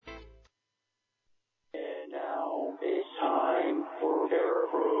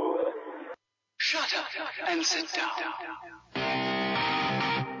Shut up and sit down.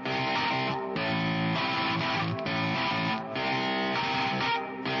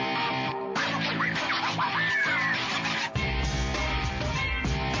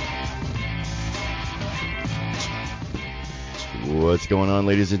 What's going on,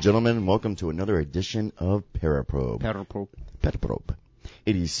 ladies and gentlemen? Welcome to another edition of Paraprobe. Paraprobe.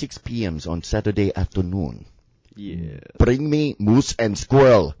 It is 6 p.m. on Saturday afternoon. Yeah. Bring me moose and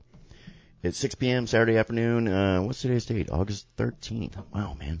squirrel. It's 6 p.m. Saturday afternoon. What's today's date? August 13th.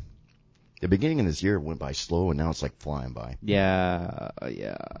 Wow, man. The beginning of this year went by slow, and now it's like flying by. Yeah.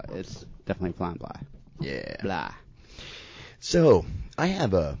 It's definitely flying by. Yeah. Blah. So, I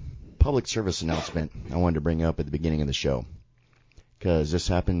have a public service announcement I wanted to bring up at the beginning of the show, because this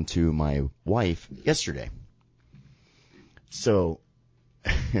happened to my wife yesterday. So,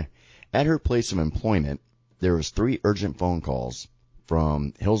 at her place of employment, there was 3 urgent phone calls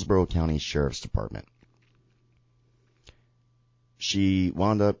from Hillsborough County Sheriff's Department. She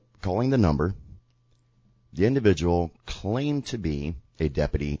wound up calling the number. The individual claimed to be a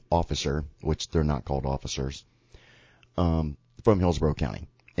deputy officer, which they're not called officers, from Hillsborough County.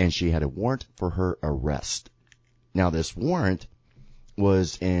 And she had a warrant for her arrest. Now, this warrant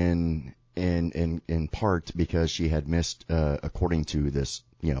was in part because she had missed, according to this,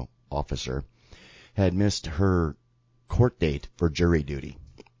 officer, had missed her court date for jury duty.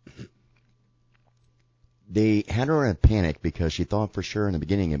 They had her in a panic because she thought for sure in the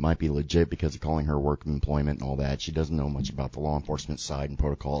beginning it might be legit because of calling her work of employment and all that. She doesn't know much about the law enforcement side and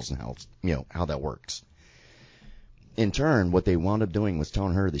protocols and how that works. In turn, what they wound up doing was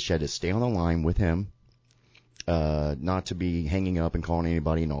telling her that she had to stay on the line with him, not to be hanging up and calling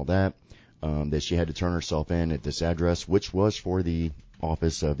anybody and all that, that she had to turn herself in at this address, which was for the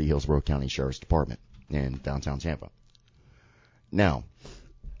office of the Hillsborough County Sheriff's Department in downtown Tampa. Now,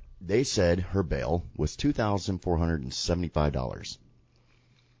 they said her bail was $2,475.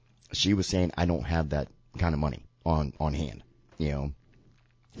 She was saying, I don't have that kind of money on hand,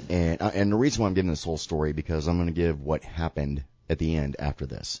 And the reason why I'm giving this whole story, because I'm going to give what happened at the end after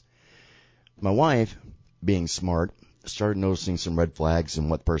this. My wife, being smart, started noticing some red flags in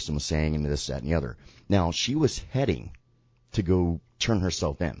what the person was saying and this, that, and the other. Now, she was heading to go turn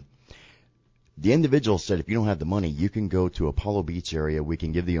herself in. The individual said, if you don't have the money, you can go to Apollo Beach area. We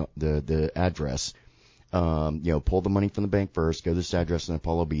can give the address. Pull the money from the bank first, go to this address in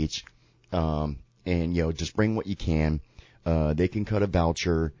Apollo Beach, and just bring what you can. They can cut a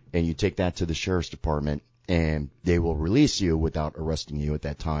voucher, and you take that to the sheriff's department, and they will release you without arresting you at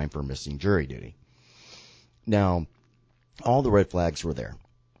that time for missing jury duty. Now, all the red flags were there,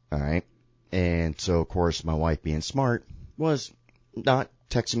 all right? And so, of course, my wife, being smart, was not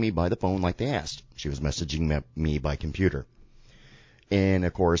texting me by the phone like they asked. She was messaging me by computer. And,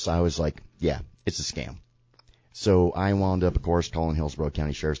 of course, I was like, yeah, it's a scam. So I wound up, of course, calling Hillsborough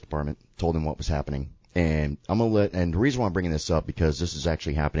County Sheriff's Department, told them what was happening. And and the reason why I'm bringing this up, because this is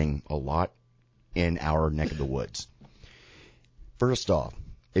actually happening a lot in our neck of the woods. First off,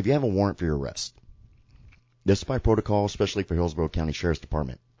 if you have a warrant for your arrest, this is by protocol, especially for Hillsborough County Sheriff's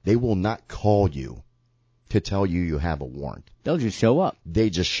Department. They will not call you to tell you you have a warrant. They'll just show up.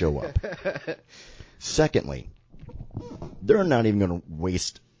 They just show up. Secondly, they're not even going to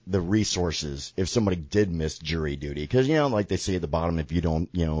waste the resources if somebody did miss jury duty. Because, like they say at the bottom, if you don't,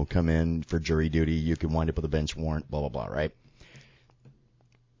 come in for jury duty, you can wind up with a bench warrant, blah, blah, blah, right?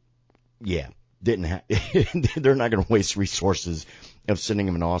 Yeah. They're not going to waste resources of sending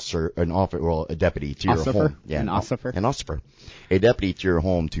them a deputy to your home. Yeah, An officer. A deputy to your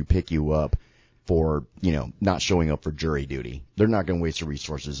home to pick you up for, not showing up for jury duty. They're not going to waste the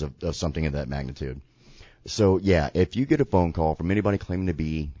resources of something of that magnitude. So, yeah, if you get a phone call from anybody claiming to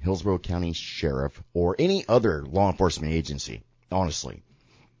be Hillsborough County Sheriff or any other law enforcement agency, honestly,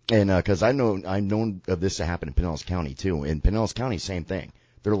 and because I've known of this to happen in Pinellas County, too. In Pinellas County, same thing.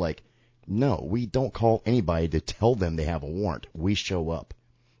 They're like, no, we don't call anybody to tell them they have a warrant. We show up.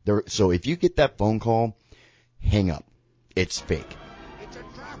 So if you get that phone call, hang up. It's fake. It's a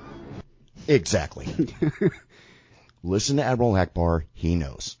trap. Exactly. Listen to Admiral Akbar. He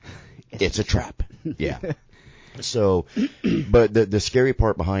knows. It's a trap. Yeah. So, but the scary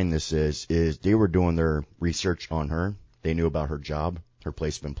part behind this is they were doing their research on her. They knew about her job, her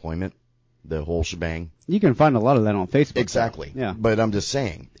place of employment, the whole shebang. You can find a lot of that on Facebook. Exactly. Yeah. But I'm just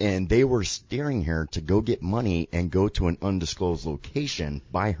saying. And they were steering her to go get money and go to an undisclosed location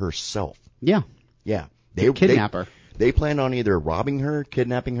by herself. Yeah. Yeah. They kidnap her. They planned on either robbing her,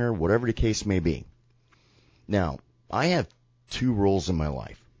 kidnapping her, whatever the case may be. Now, I have 2 rules in my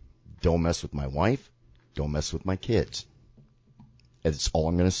life. Don't mess with my wife. Don't mess with my kids. That's all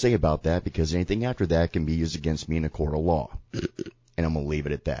I'm going to say about that, because anything after that can be used against me in a court of law. And I'm going to leave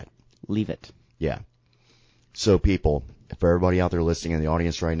it at that. Leave it. Yeah. So people, for everybody out there listening in the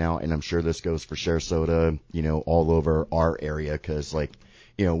audience right now, and I'm sure this goes for Sarasota, all over our area, because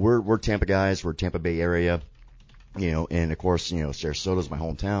we're Tampa guys, we're Tampa Bay area, and of course, Sarasota's my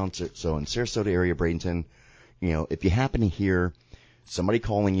hometown. So in Sarasota area, Bradenton, if you happen to hear somebody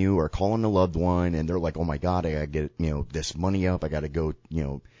calling you or calling a loved one and they're like, oh my God, I gotta get, this money up. I gotta go,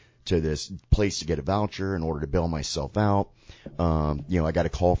 to this place to get a voucher in order to bail myself out. I got a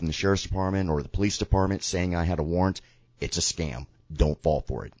call from the sheriff's department or the police department saying I had a warrant. It's a scam. Don't fall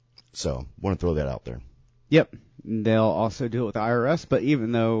for it. So, want to throw that out there. Yep. They'll also do it with the IRS, but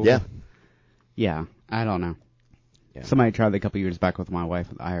even though... Yeah, I don't know. Yeah. Somebody tried it a couple years back with my wife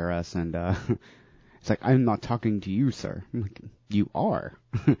with the IRS, and it's like, I'm not talking to you, sir. I'm like, you are.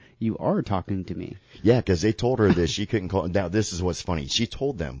 You are talking to me. Yeah, because they told her that she couldn't call. Now, this is what's funny. She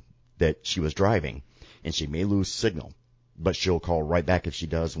told them that she was driving, and she may lose signal, but she'll call right back if she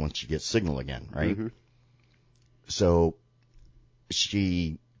does once she gets signal again, right? Mm-hmm. So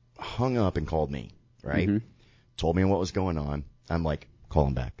she hung up and called me, right? Mm-hmm. Told me what was going on. I'm like, call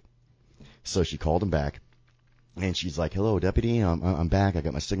him back. So she called him back, and she's like, hello, deputy, I'm back. I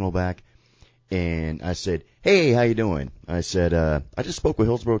got my signal back. And I said, hey, how you doing? I said, I just spoke with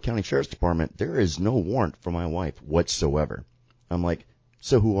Hillsborough County Sheriff's Department. There is no warrant for my wife whatsoever. I'm like,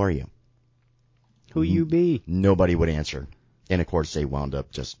 so who are you? Who you be? Nobody would answer. And, of course, they wound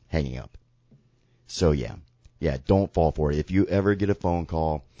up just hanging up. So, yeah, don't fall for it. If you ever get a phone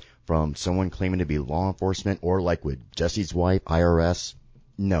call from someone claiming to be law enforcement or like with Jesse's wife, IRS,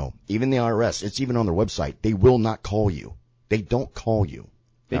 no. Even the IRS, it's even on their website. They will not call you. They don't call you.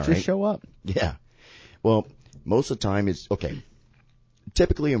 They just show up. Yeah. Well, most of the time it's, okay,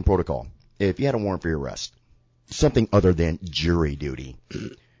 typically in protocol, if you had a warrant for your arrest, something other than jury duty,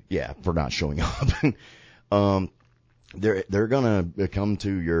 yeah, for not showing up, they're gonna come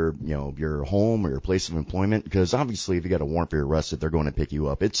to your home or your place of employment, because obviously if you got a warrant for your arrest, if they're going to pick you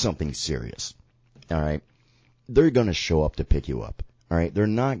up, it's something serious. All right. They're gonna show up to pick you up. All right. They're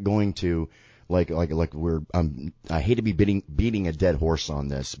not going to, like I hate to be beating a dead horse on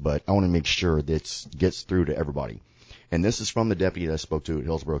this, but I want to make sure that gets through to everybody. And this is from the deputy that I spoke to at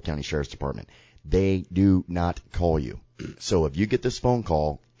Hillsborough County Sheriff's Department. They do not call you. So if you get this phone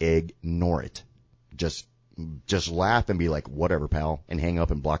call, ignore it. Just laugh and be like, whatever, pal, and hang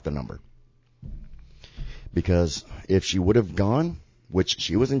up and block the number. Because if she would have gone, which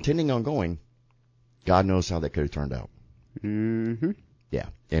she was intending on going, God knows how that could have turned out. Mm-hmm. Yeah,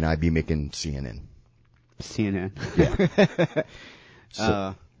 and I'd be making CNN. Yeah.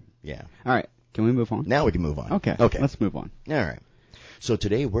 So, yeah. All right. Can we move on? Now we can move on. Okay. Let's move on. All right. So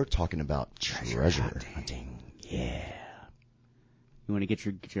today we're talking about treasure hunting. Yeah. You want to get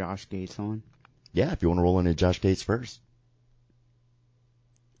your Josh Gates on? Yeah, if you want to roll into Josh Gates first.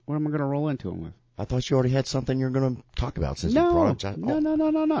 What am I going to roll into him with? I thought you already had something you're going to talk about since you brought up Josh.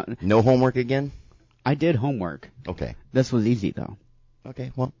 No. No homework again? I did homework. Okay. This was easy, though.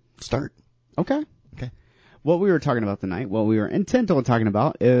 Okay, well, start. Okay. What we were talking about tonight, what we were intent on talking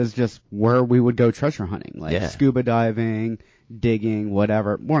about, is just where we would go treasure hunting, like scuba diving, digging,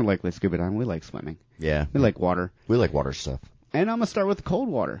 whatever. More than likely scuba diving. We like swimming. Yeah. We like water. We like water stuff. And I'm going to start with cold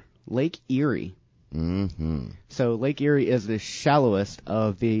water, Lake Erie. Mm-hmm. So Lake Erie is the shallowest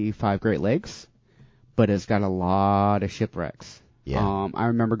of the 5 Great Lakes, but it's got a lot of shipwrecks. Yeah. I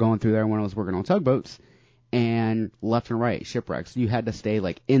remember going through there when I was working on tugboats, and left and right shipwrecks. You had to stay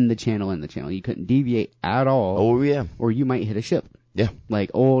like in the channel. You couldn't deviate at all. Oh yeah. Or you might hit a ship. Yeah.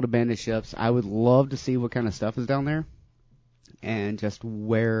 Like old abandoned ships. I would love to see what kind of stuff is down there, and just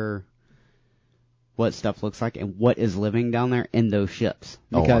what stuff looks like and what is living down there in those ships.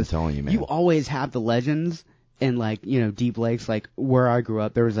 Because I'm telling you, man. You always have the legends in deep lakes. Like where I grew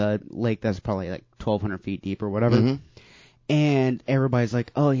up, there was a lake that's probably like 1,200 feet deep or whatever. Mm-hmm. And everybody's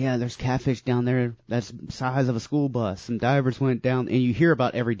like, oh, yeah, there's catfish down there that's the size of a school bus. Some divers went down, and you hear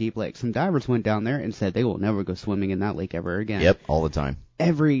about every deep lake. Some divers went down there and said they will never go swimming in that lake ever again. Yep, all the time.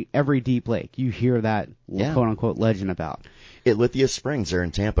 Every deep lake, you hear that quote-unquote legend about. At Lithia Springs there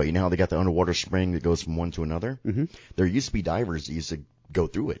in Tampa, you know how they got the underwater spring that goes from one to another? Mm-hmm. There used to be divers that used to go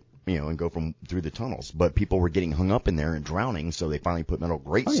through it, and go through the tunnels. But people were getting hung up in there and drowning, so they finally put metal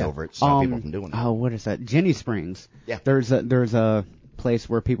grates over it to stop people from doing it. Oh, what is that? Jenny Springs. Yeah. There's a place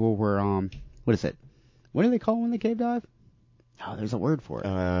where people were, what is it? What do they call when they cave dive? Oh, there's a word for it.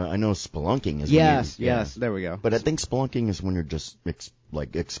 I know spelunking is yes, when you... Yes, there we go. But I think spelunking is when you're just,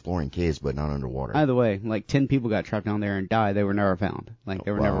 exploring caves but not underwater. Either way, 10 people got trapped down there and died. They were never found.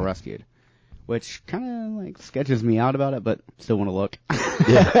 They were never rescued. which kind of like sketches me out about it, but still want to look.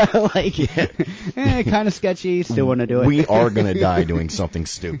 Yeah. Kind of sketchy. Still want to do it. We are gonna die doing something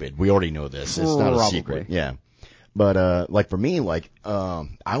stupid. We already know this. It's not a Probably. secret. Yeah. But like for me, like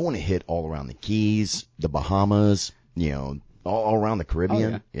I want to hit all around the Keys, the Bahamas, all around the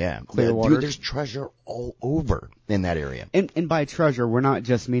Caribbean. Oh, yeah. Clearwater. Dude, there's treasure all over in that area. And by treasure, we're not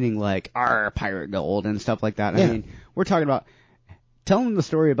just meaning like our pirate gold and stuff like that. Yeah. I mean, we're talking about telling the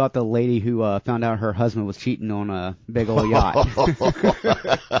story about the lady who found out her husband was cheating on a big old yacht.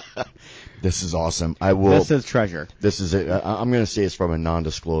 This is awesome. I will. This is treasure. This is it. I'm going to say it's from a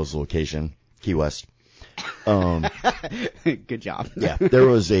non-disclosed location, Key West. Good job. Yeah, there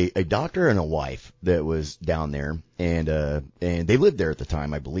was a doctor and a wife that was down there, and they lived there at the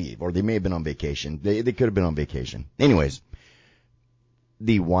time, I believe, or they may have been on vacation. They could have been on vacation. Anyways,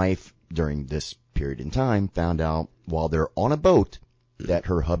 the wife during this period in time found out while they're on a boat that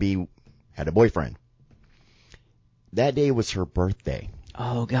her hubby had a boyfriend. That day was her birthday.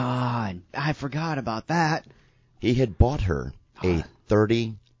 Oh God, I forgot about that. He had bought her a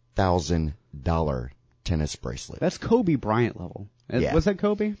 $30,000 tennis bracelet. That's Kobe Bryant level. Yeah. Was that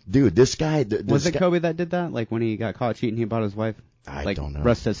Kobe? Dude, this guy... Was it Kobe that did that? Like when he got caught cheating, he bought his wife? I don't know.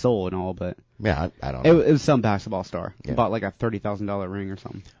 Rest his soul and all, but... Yeah, I don't know. It was some basketball star. Yeah. Bought like a $30,000 ring or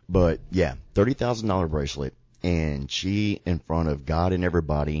something. But, yeah, $30,000 bracelet. And she, in front of God and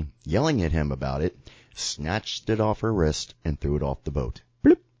everybody, yelling at him about it, snatched it off her wrist and threw it off the boat.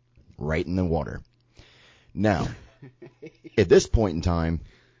 Bloop. Right in the water. Now, at this point in time,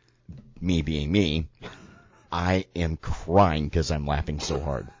 me being me, I am crying because I'm laughing so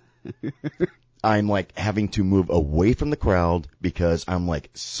hard. I'm like having to move away from the crowd because I'm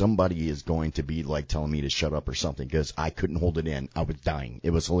like, somebody is going to be like telling me to shut up or something because I couldn't hold it in. I was dying. It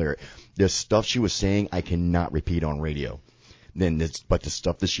was hilarious. The stuff she was saying, I cannot repeat on radio. But the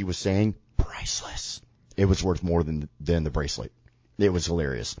stuff that she was saying, priceless. It was worth more than the bracelet. It was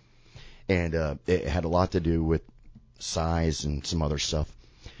hilarious. And it had a lot to do with size and some other stuff.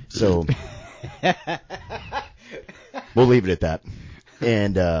 So we'll leave it at that.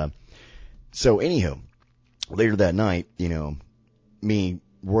 And so anywho, later that night, me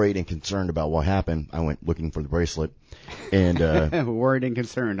worried and concerned about what happened, I went looking for the bracelet. And worried and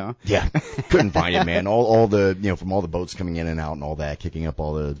concerned, huh? Yeah, couldn't find it, man. All the from all the boats coming in and out and all that, kicking up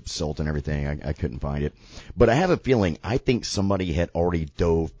all the silt and everything, I couldn't find it. But I have a feeling I think somebody had already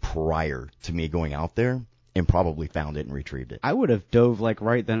dove prior to me going out there and probably found it and retrieved it. I would have dove like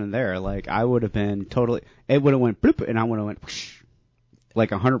right then and there. Like I would have been totally. It would have went bloop, and I would have went whoosh, like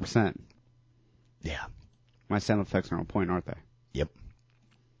 100%. Yeah. My sound effects are on point, aren't they? Yep.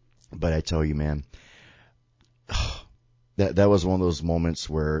 But I tell you, man, that was one of those moments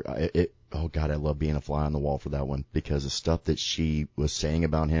where oh God, I love being a fly on the wall for that one because the stuff that she was saying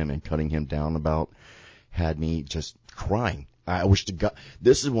about him and cutting him down about had me just crying. I wish to God,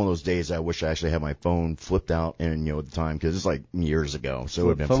 this is one of those days I wish I actually had my phone flipped out and, at the time, because it's like years ago. So it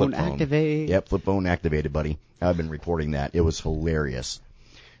would have been flip phone. Activate. Yep, flip phone activated, buddy. I've been recording that. It was hilarious.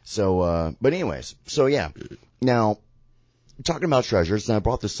 So, but anyways, so yeah. Now, talking about treasures, and I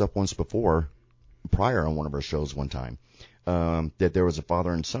brought this up once before, prior on one of our shows one time, that there was a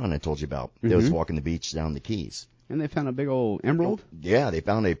father and son I told you about. They was walking the beach down the Keys. And they found a big old emerald? Yeah, they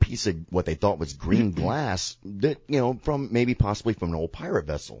found a piece of what they thought was green glass that, from maybe possibly from an old pirate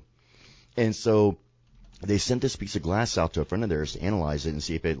vessel. And so they sent this piece of glass out to a friend of theirs to analyze it and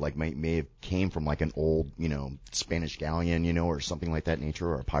see if it may have came from like an old, Spanish galleon, or something like that nature,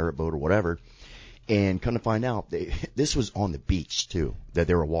 or a pirate boat or whatever. And come to find out, this was on the beach too, that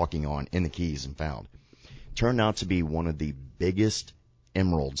they were walking on in the Keys and found. Turned out to be one of the biggest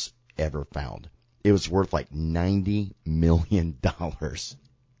emeralds ever found. It was worth like $90 million.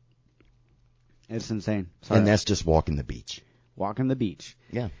 It's insane. Sorry. And that's just walking the beach. Walking the beach.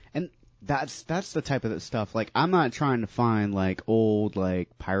 Yeah. And that's the type of stuff. Like, I'm not trying to find like old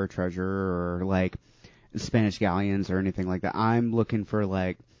like pirate treasure or like Spanish galleons or anything like that. I'm looking for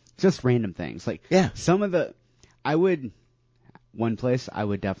like just random things. Like, yeah. One place I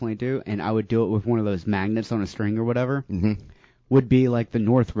would definitely do, and I would do it with one of those magnets on a string or whatever, would be like the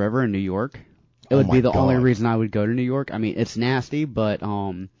North River in New York. It would be the only reason I would go to New York. I mean, it's nasty, but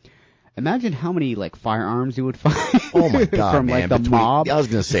imagine how many like firearms you would find. Oh my God, from man! Like the mob. I was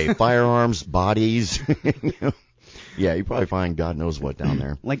gonna say firearms, bodies. Yeah, you probably find God knows what down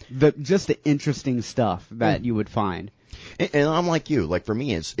there. Like just the interesting stuff that you would find. And I'm like you. Like for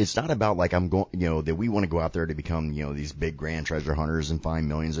me, it's not about like I'm going, that we want to go out there to become, these big grand treasure hunters and find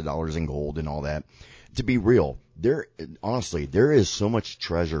millions of dollars in gold and all that. To be real, there is so much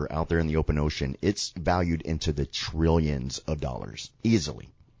treasure out there in the open ocean. It's valued into the trillions of dollars easily.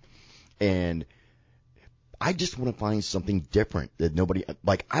 And I just want to find something different that nobody,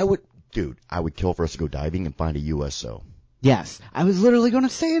 like I would kill for us to go diving and find a USO. Yes, I was literally going to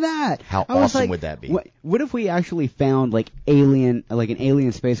say that. How I was awesome like, would that be? What if we actually found like an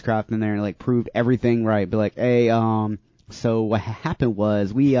alien spacecraft in there and like proved everything right? Be like, hey, so what happened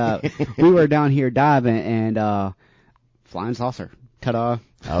was we were down here diving and flying saucer. Ta-da!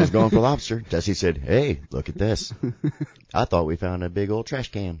 I was going for lobster. Jesse said, "Hey, look at this. I thought we found a big old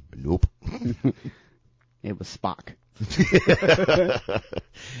trash can. Nope." It was Spock.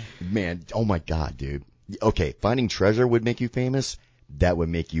 Man, oh my God, dude. Okay, finding treasure would make you famous. That would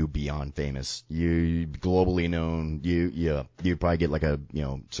make you beyond famous. You globally known. You'd probably get like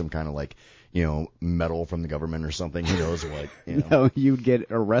some kind of like, medal from the government or something. Who knows what? No, you'd get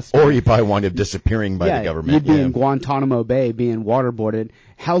arrested. Or you probably wind up disappearing by the government. You'd be in Guantanamo Bay being waterboarded.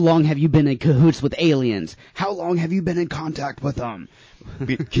 How long have you been in cahoots with aliens? How long have you been in contact with them?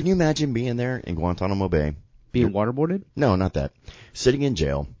 Can you imagine being there in Guantanamo Bay? Being waterboarded? No, not that. Sitting in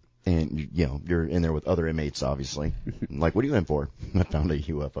jail. And, you're in there with other inmates, obviously. Like, what are you in for? I found a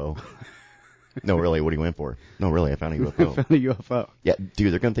UFO. No, really, what are you in for? No, really, I found a UFO. I found a UFO. Yeah,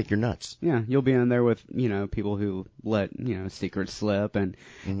 dude, they're going to think you're nuts. Yeah, you'll be in there with, people who let, secrets slip. And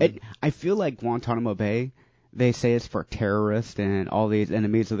I feel like Guantanamo Bay, they say it's for terrorists and all these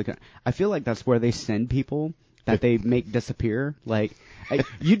enemies of the country. I feel like that's where they send people that they make disappear. Like,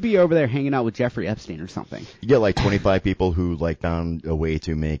 you'd be over there hanging out with Jeffrey Epstein or something. You get like 25 people who like found a way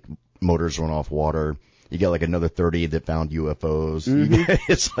to make motors run off water. You get like another 30 that found UFOs.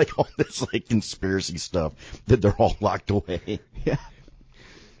 It's like all this like conspiracy stuff that they're all locked away. Yeah.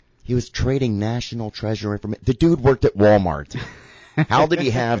 He was trading national treasure information. The dude worked at Walmart. How did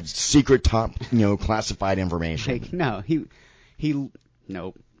he have secret top, classified information? Like, no,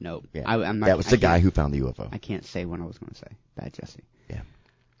 nope. Yeah. I'm not, that was the guy who found the UFO. I can't say what I was going to say. Bad Jesse. Yeah.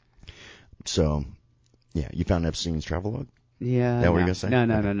 So, yeah, you found Epstein's travel log? Yeah. Is that what you're going to say? No.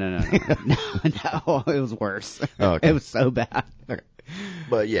 No, it was worse. Oh, okay. It was so bad. Okay.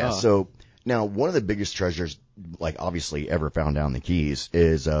 But yeah, so now one of the biggest treasures, like obviously ever found down the Keys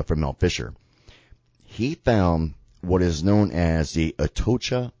is from Mel Fisher. He found what is known as the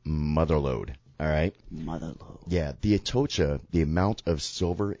Atocha Motherlode. All right. Motherlode. Yeah, the Atocha, the amount of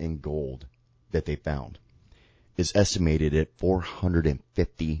silver and gold that they found is estimated at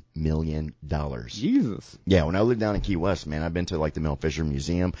 $450 million. Jesus. Yeah, when I lived down in Key West, man, I've been to like the Mel Fisher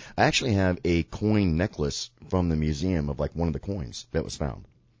Museum. I actually have a coin necklace from the museum of like one of the coins that was found.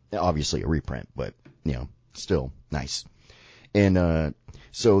 Obviously a reprint, but still nice. And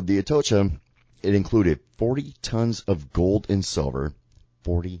so the Atocha, it included 40 tons of gold and silver.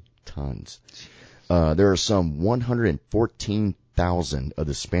 40 tons. There are some 114,000 of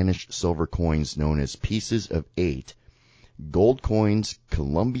the Spanish silver coins known as pieces of 8, gold coins,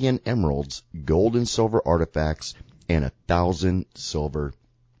 Colombian emeralds, gold and silver artifacts, and 1,000 silver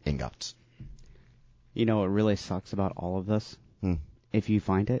ingots. You know what really sucks about all of this? If you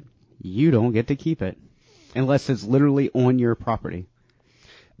find it, you don't get to keep it. Unless it's literally on your property.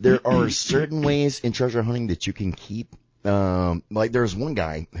 There are certain ways in treasure hunting that you can keep. Like there's one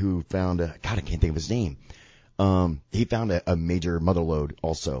guy who found God, I can't think of his name. He found a major motherlode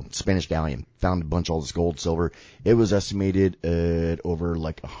also, Spanish galleon, found a bunch of all this gold, silver. It was estimated at over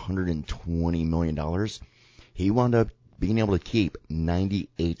like $120 million. He wound up being able to keep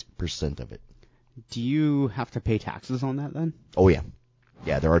 98% of it. Do you have to pay taxes on that then? Oh yeah.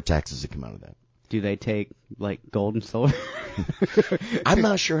 Yeah, there are taxes that come out of that. Do they take like gold and silver? I'm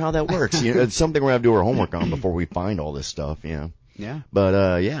not sure how that works. It's something we're going to do our homework on before we find all this stuff, Yeah.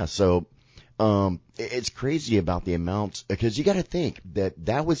 But, so, it's crazy about the amounts, because you got to think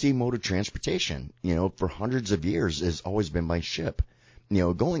that was the mode of transportation, for hundreds of years has always been by ship.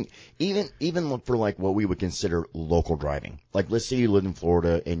 Going, even for like what we would consider local driving. Like, let's say you live in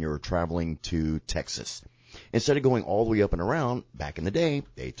Florida and you're traveling to Texas. Instead of going all the way up and around, back in the day,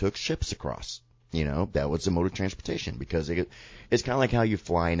 they took ships across. That was the mode of transportation, because it's kind of like how you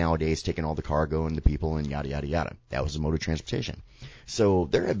fly nowadays, taking all the cargo and the people and yada, yada, yada. That was the mode of transportation. So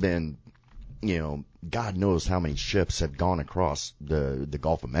there have been, God knows how many ships have gone across the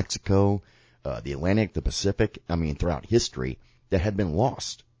Gulf of Mexico, the Atlantic, the Pacific, throughout history, that have been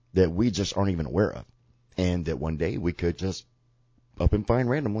lost, that we just aren't even aware of. And that one day we could just up and find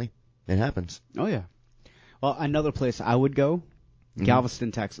randomly. It happens. Oh, yeah. Well, another place I would go,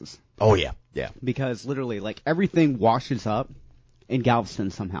 Galveston, Texas. Oh, yeah. Yeah. Because literally, like, everything washes up in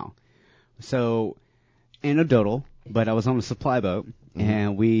Galveston somehow. So, in a doodle, but I was on a supply boat,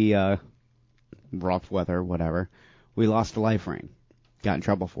 and we, rough weather, whatever, we lost a life ring. Got in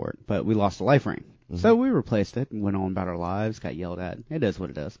trouble for it, but we lost a life ring. So we replaced it and went on about our lives, got yelled at. It is what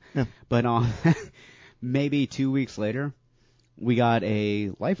it is. Yeah. But maybe 2 weeks later, we got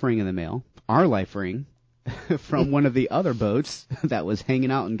a life ring in the mail, our life ring, from one of the other boats that was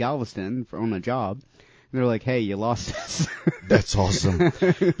hanging out in Galveston on a job. And they're like, hey, you lost us. That's awesome.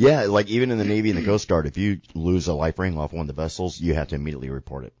 Yeah, like even in the Navy and the Coast Guard, if you lose a life ring off one of the vessels, you have to immediately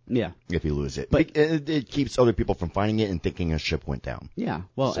report it. Yeah. If you lose it. But it keeps other people from finding it and thinking a ship went down. Yeah.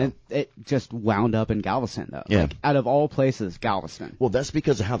 Well, So. and it just wound up in Galveston, though. Yeah. Like, out of all places, Galveston. Well, that's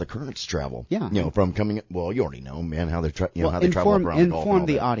because of how the currents travel. Yeah. From coming. Well, you already know, man, how they how they travel up around the Gulf. Inform and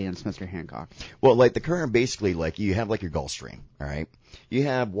the all that. audience, Mr. Hancock. Well, like the current, basically, like you have like your Gulf Stream, all right. You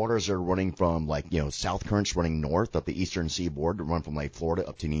have waters that are running from like south currents running north up the eastern seaboard to run from like Florida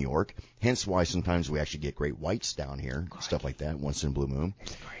up to New York. Hence why sometimes we actually get great whites down here, stuff like that, once in a blue moon.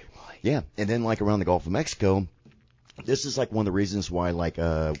 Yeah, and then like around the Gulf of Mexico, this is like one of the reasons why like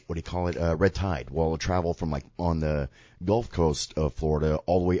what do you call it, red tide will travel from like on the Gulf Coast of Florida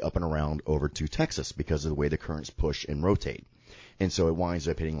all the way up and around over to Texas because of the way the currents push and rotate. And so it winds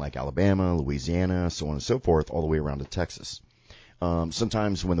up hitting like Alabama, Louisiana, so on and so forth, all the way around to Texas.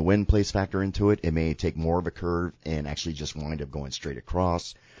 Sometimes when the wind plays factor into it, it may take more of a curve and actually just wind up going straight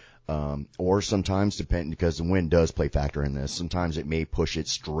across. Or sometimes, because the wind does play factor in this, sometimes it may push it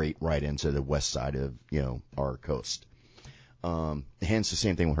straight right into the west side of, our coast. Hence the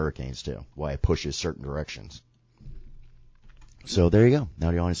same thing with hurricanes too, why it pushes certain directions. So there you go.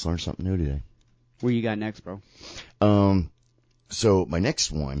 Now the audience learned something new today. Where you got next, bro? So my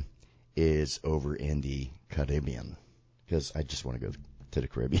next one is over in the Caribbean, because I just want to go to the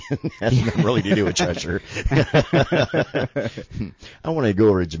Caribbean. Has nothing really to do with treasure. I want to go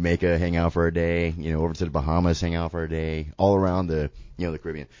over to Jamaica, hang out for a day, over to the Bahamas, hang out for a day, all around the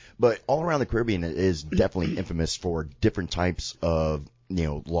Caribbean. But all around the Caribbean is definitely infamous for different types of,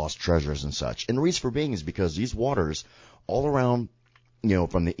 lost treasures and such. And the reason for being is because these waters all around,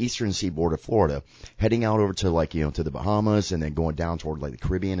 from the eastern seaboard of Florida, heading out over to like, to the Bahamas and then going down toward like the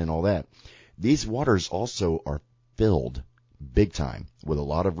Caribbean and all that. These waters also are filled big time with a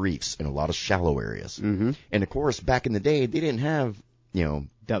lot of reefs and a lot of shallow areas. Mm-hmm. And of course, back in the day, they didn't have,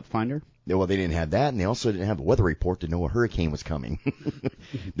 Depth finder? Well, they didn't have that, and they also didn't have a weather report to know a hurricane was coming.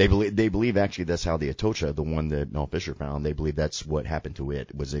 They believe actually that's how the Atocha, the one that Mel Fisher found, they believe that's what happened to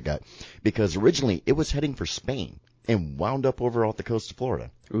it, because originally it was heading for Spain and wound up over off the coast of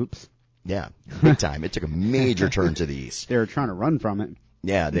Florida. Oops. Yeah, big time. It took a major turn to the east. They were trying to run from it.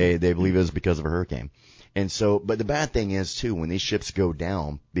 Yeah, they believe it was because of a hurricane. And so, but the bad thing is too, when these ships go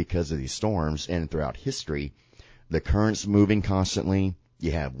down because of these storms and throughout history, the current's moving constantly.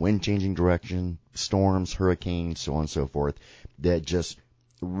 You have wind changing direction, storms, hurricanes, so on and so forth, that just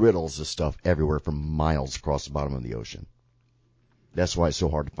riddles the stuff everywhere for miles across the bottom of the ocean. That's why it's so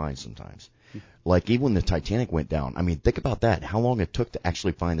hard to find sometimes. Like even when the Titanic went down, I mean, think about that. How long it took to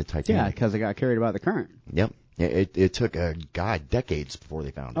actually find the Titanic. Yeah, because it got carried by the current. Yep. It took, decades before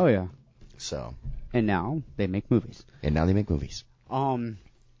they found it. Oh, yeah. So. And now they make movies. Montana.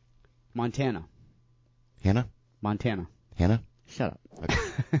 Hannah? Montana. Hannah? Shut up. Okay.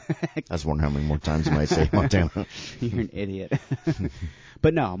 I was wondering how many more times you might say Montana. You're an idiot.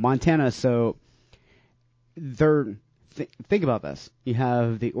 But no, Montana, so think about this. You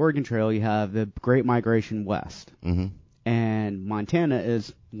have the Oregon Trail, you have the Great Migration West. Mm-hmm. And Montana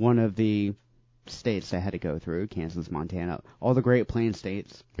is one of the states I had to go through, Kansas, Montana, all the Great Plains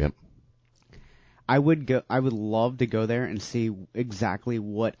states. Yep. I would love to go there and see exactly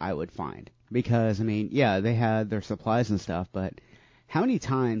what I would find. Because, I mean, yeah, they had their supplies and stuff, but how many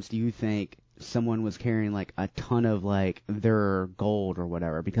times do you think someone was carrying, like, a ton of, like, their gold or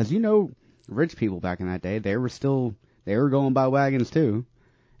whatever? Because, rich people back in that day, they were going by wagons, too.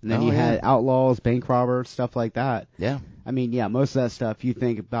 And then you had outlaws, bank robbers, stuff like that. Yeah. I mean, yeah, most of that stuff you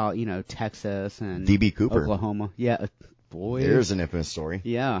think about, Texas and D.B. Cooper. Oklahoma. Yeah, boy. There's an infamous story.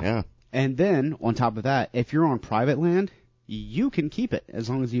 Yeah. Yeah. And then, on top of that, if you're on private land, you can keep it as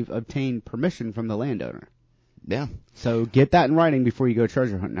long as you've obtained permission from the landowner. Yeah. So get that in writing before you go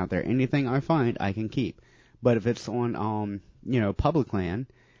treasure hunting out there. Anything I find, I can keep. But if it's on, public land,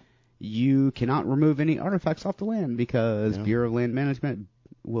 you cannot remove any artifacts off the land because Bureau of Land Management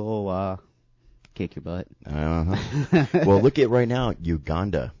will kick your butt. Uh-huh. Well, look at right now,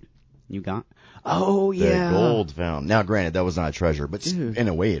 Uganda. Oh, yeah. The gold found. Now, granted, that was not a treasure, but Dude. in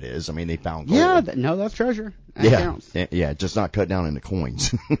a way it is. I mean, they found gold. Yeah, that's treasure. That counts. Yeah, just not cut down into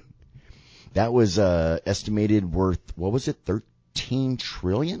coins. That was estimated worth, what was it, 13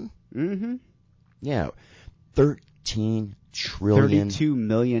 trillion? Mm-hmm. Yeah, 13 trillion. 32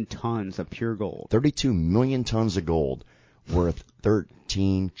 million tons of pure gold. 32 million tons of gold worth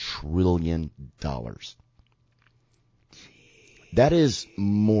 $13 trillion. That is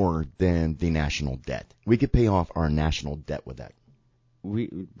more than the national debt. We could pay off our national debt with that. We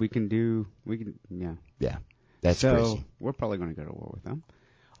can yeah. Yeah, that's so, crazy. We're probably going to go to war with them.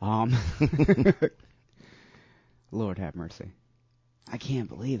 Lord have mercy. I can't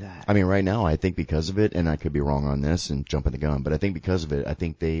believe that. I mean, right now, I think because of it, and I could be wrong on this and jumping the gun, but I think because of it, I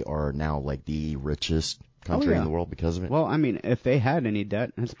think they are now like the richest country in the world because of it. Well, I mean, if they had any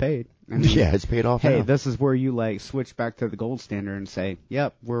debt, it's paid. I mean, yeah, it's paid off. Hey, now. this is where you like switch back to the gold standard and say,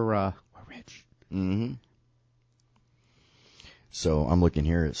 "Yep, we're rich." Mm-hmm. So I'm looking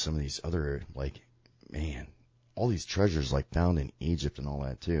here at some of these other, like, man, all these treasures like found in Egypt and all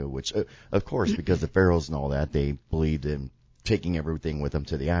that too. Which, of course, because the pharaohs and all that, they believed in taking everything with them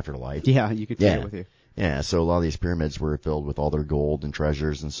to the afterlife. Yeah, you could take it with you. Yeah, so a lot of these pyramids were filled with all their gold and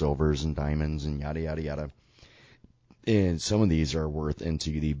treasures and silvers and diamonds and yada, yada, yada. And some of these are worth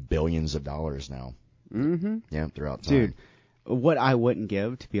into the billions of dollars now. Mm-hmm. Yeah, throughout time. Dude, what I wouldn't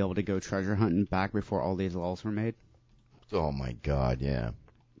give to be able to go treasure hunting back before all these laws were made. Oh, my God, yeah.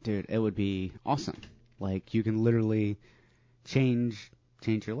 Dude, it would be awesome. Like, you can literally change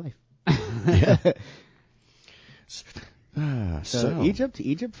your life. Yeah. So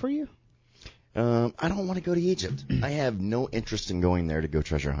Egypt for you? I don't want to go to Egypt. I have no interest in going there to go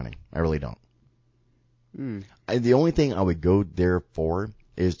treasure hunting. I really don't. The only thing I would go there for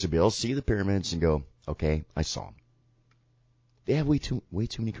is to be able to see the pyramids and go, okay, I saw them. They have way too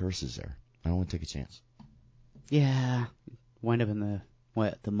many curses there. I don't want to take a chance. Yeah. Wind up in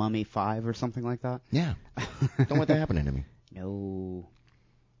the Mummy 5 or something like that? Yeah. Don't want that happening to me. No.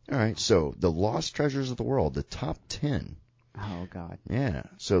 All right, so the lost treasures of the world, the top 10. Oh, God. Yeah,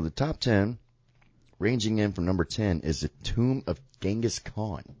 so the top 10, ranging in from number 10, is the tomb of Genghis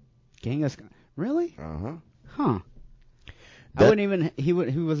Khan. Genghis Khan? Really? Uh-huh. Huh. He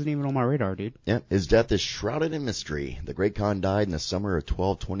wasn't even on my radar, dude. Yeah, his death is shrouded in mystery. The Great Khan died in the summer of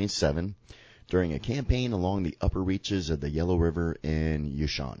 1227 during a campaign along the upper reaches of the Yellow River in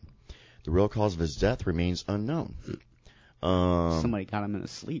Yushan. The real cause of his death remains unknown. Somebody got him in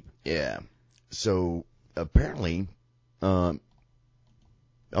his sleep. Yeah. So apparently, so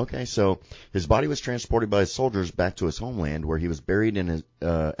his body was transported by his soldiers back to his homeland, where he was buried in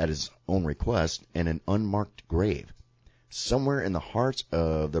at his own request in an unmarked grave, somewhere in the heart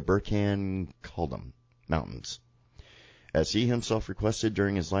of the Burkhan Khaldun Mountains. As he himself requested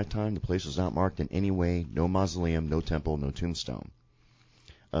during his lifetime, the place was not marked in any way, no mausoleum, no temple, no tombstone.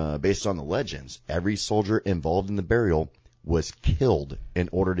 Based on the legends, every soldier involved in the burial was killed in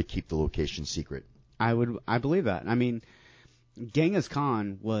order to keep the location secret. I believe that. I mean, Genghis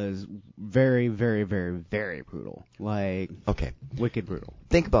Khan was very, very, very, very brutal. Like, okay, wicked brutal.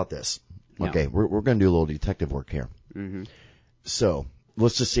 Think about this. Yeah. Okay, we're going to do a little detective work here. Mm-hmm. So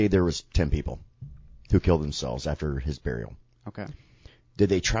let's just say there was 10 people who killed themselves after his burial. Okay. Did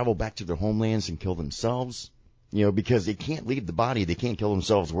they travel back to their homelands and kill themselves? You know, because they can't leave the body. They can't kill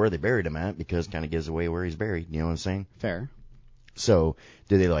themselves where they buried him at, because it kind of gives away where he's buried. You know what I'm saying? Fair. So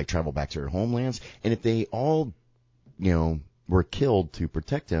did they like travel back to their homelands? And if they all, were killed to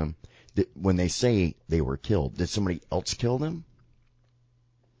protect him, when they say they were killed, did somebody else kill them?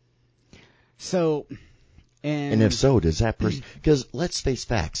 So, and if so, does that person? Because let's face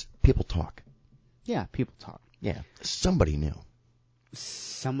facts, people talk. Yeah, people talk. Yeah, somebody knew.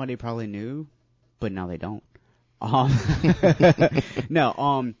 Somebody probably knew, but now they don't.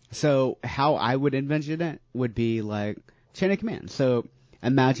 No. So how I would envision it would be like chain of command. So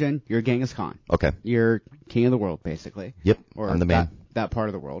imagine you're Genghis Khan. Okay. You're king of the world, basically. Yep. Or I'm the man. That part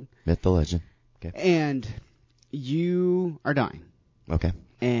of the world. Myth, the legend. Okay. And you are dying. Okay.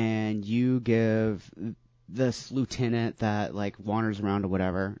 And you give this lieutenant that like wanders around or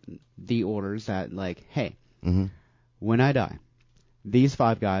whatever the orders that like, hey, when I die, these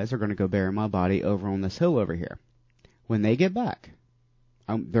 5 guys are going to go bury my body over on this hill over here. When they get back,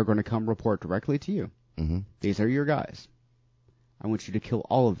 they're going to come report directly to you. These are your guys. I want you to kill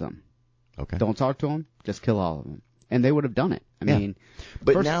all of them. Okay. Don't talk to them. Just kill all of them. And they would have done it. I mean,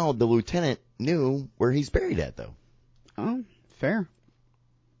 but now the lieutenant knew where he's buried at, though. Oh, fair.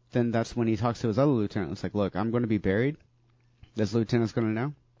 Then that's when he talks to his other lieutenant. It's like, look, I'm going to be buried. This lieutenant's going to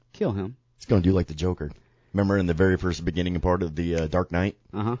know. Kill him. He's going to do like the Joker. Remember in the very first beginning part of the Dark Knight?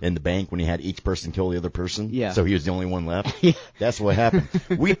 In the bank when he had each person kill the other person? Yeah. So he was the only one left? Yeah. That's what happened.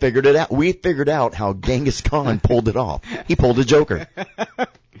 We figured it out. We figured out how Genghis Khan pulled it off. He pulled a Joker.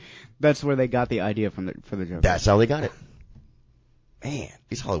 That's where they got the idea for the Joker. That's how they got it. Man,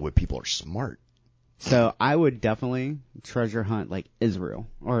 these Hollywood people are smart. So I would definitely treasure hunt like Israel,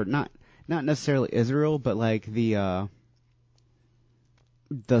 or not necessarily Israel, but like the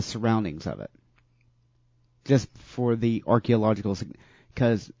the surroundings of it, just for the archaeological.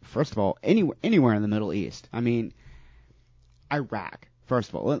 Because first of all, anywhere in the Middle East, I mean, Iraq. First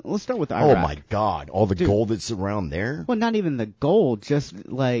of all, let's start with Iraq. Oh my God! All the gold that's around there. Well, not even the gold, just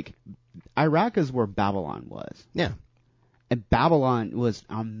like Iraq is where Babylon was. Yeah. And Babylon was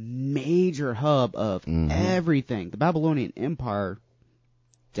a major hub of everything. The Babylonian Empire,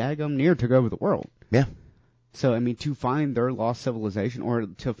 daggum near took over the world. Yeah. So, I mean, to find their lost civilization or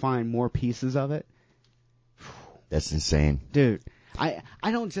to find more pieces of it. That's insane. Dude, I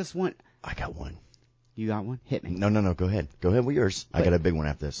don't just want... I got one. You got one? Hit me. No. Go ahead. Go ahead with yours. I got a big one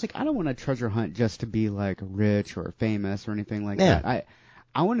after this. Like, I don't want to treasure hunt just to be, like, rich or famous or anything like Yeah. that.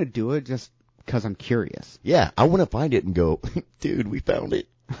 I want to do it just because I'm curious. Yeah, I want to find it and go, dude, we found it.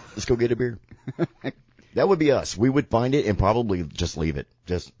 Let's go get a beer. That would be us. We would find it and probably just leave it.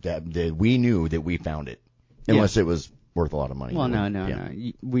 Just that we knew that we found it. Unless it was worth a lot of money. Well, no.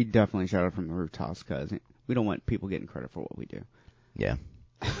 We definitely shout it from the rooftops because we don't want people getting credit for what we do. Yeah.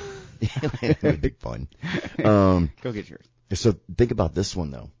 It would be fun. Go get yours. So think about this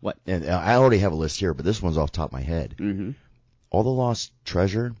one, though. What? And I already have a list here, but this one's off the top of my head. Mm-hmm. All the lost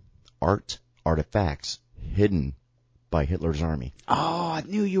treasure, art, artifacts hidden by Hitler's army. Oh, I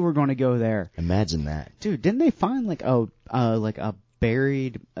knew you were going to go there. Imagine that. Dude, didn't they find like a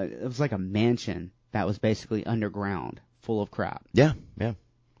buried, it was like a mansion that was basically underground, full of crap. Yeah.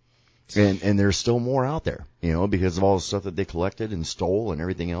 And there's still more out there, because of all the stuff that they collected and stole and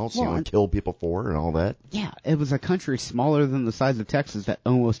everything else, and killed people for and all that. Yeah, it was a country smaller than the size of Texas that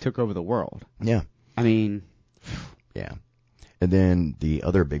almost took over the world. Yeah. I mean... Yeah. And then the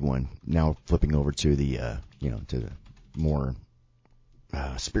other big one, now flipping over to the, to the more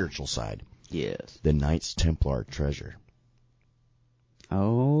spiritual side. Yes. The Knights Templar treasure.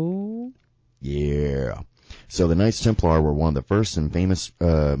 Oh? Yeah. So the Knights Templar were one of the first and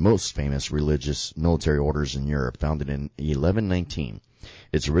most famous religious military orders in Europe, founded in 1119.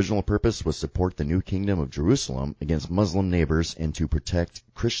 Its original purpose was to support the new kingdom of Jerusalem against Muslim neighbors and to protect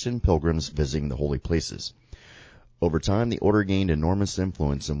Christian pilgrims visiting the holy places. Over time, the order gained enormous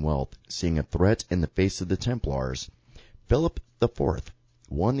influence and wealth. Seeing a threat in the face of the Templars, Philip IV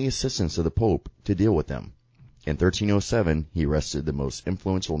won the assistance of the Pope to deal with them. In 1307, he arrested the most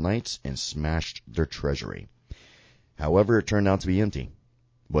influential knights and smashed their treasury. However, it turned out to be empty.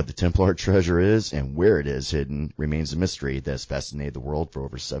 What the Templar treasure is and where it is hidden remains a mystery that has fascinated the world for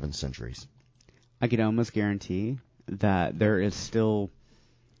over 7 centuries. I can almost guarantee that there is still,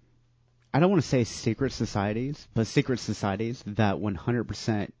 I don't want to say secret societies, but secret societies that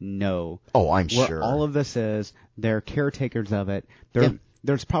 100% know I'm where sure. all of this is. They're caretakers of it.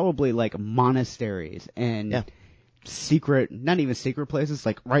 There's probably like monasteries and secret, not even secret places,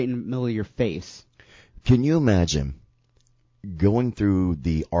 like right in the middle of your face. Can you imagine going through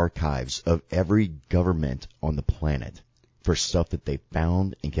the archives of every government on the planet for stuff that they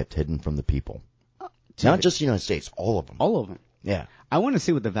found and kept hidden from the people? Not just the United States, all of them. All of them. Yeah. I want to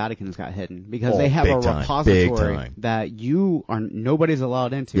see what the Vatican's got hidden because they have big a time, repository big time. that nobody's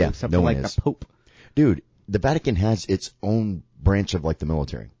allowed into except for one the is. Pope. Dude, the Vatican has its own branch of like the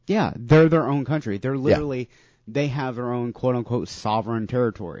military. Yeah, they're their own country. They're literally, they have their own quote unquote sovereign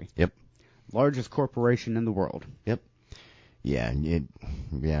territory. Yep. Largest corporation in the world. Yep. Yeah.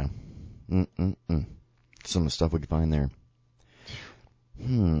 Some of the stuff we could find there.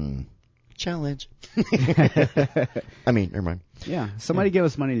 Challenge. I mean, never mind. Yeah, somebody give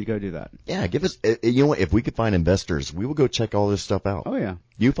us money to go do that. Yeah, give us, you know what, if we could find investors, we will go check all this stuff out. Oh, yeah.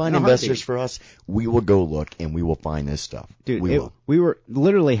 You find In a investors heartbeat. for us, we will go look and we will find this stuff. Dude, will. we were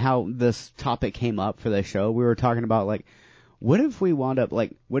literally how this topic came up for the show. We were talking about like, what if we wound up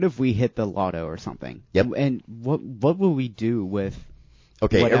like, what if we hit the lotto or something? Yep. And what would we do with?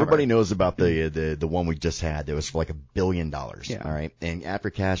 Okay, whatever? everybody knows about the one we just had that was for like $1 billion. Yeah. All right. And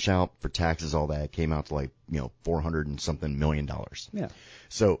after cash out for taxes, all that, it came out to like, $400 and something million. Yeah.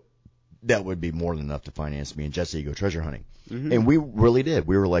 So that would be more than enough to finance me and Jesse to go treasure hunting. Mm-hmm. And we really did.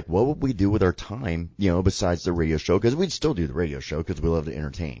 We were like, what would we do with our time, besides the radio show? Because we'd still do the radio show because we love to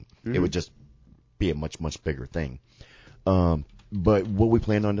entertain. Mm-hmm. It would just be a much, much bigger thing. But what we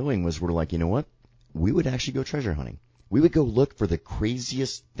planned on doing was we're like, you know what? We would actually go treasure hunting. We would go look for the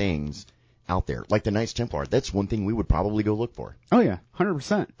craziest things out there, like the Knights Templar. That's one thing we would probably go look for. Oh yeah,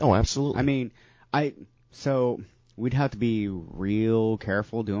 100%. Oh, absolutely. I mean, so we'd have to be real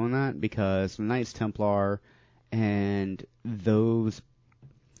careful doing that because the Knights Templar and those,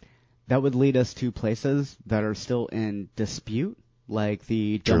 that would lead us to places that are still in dispute, like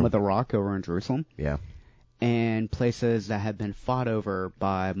the Dome True. of the Rock over in Jerusalem. Yeah. and places that have been fought over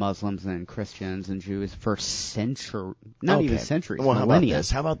by Muslims and Christians and Jews for centuries, not even centuries, well, millennia. How about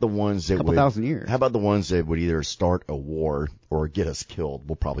this? How about the ones that couple thousand years. How about the ones that would either start a war or get us killed?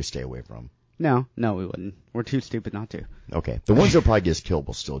 We'll probably stay away from. No, we wouldn't. We're too stupid not to. Okay. The ones that probably get us killed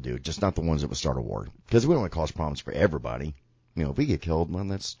we'll still do, just not the ones that would start a war. Because we don't want to cause problems for everybody. You know, if we get killed, well,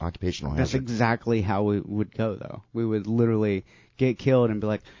 that's occupational hazard. That's exactly how we would go, though. We would literally get killed and be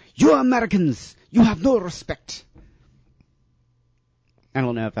like, "You Americans, you have no respect." I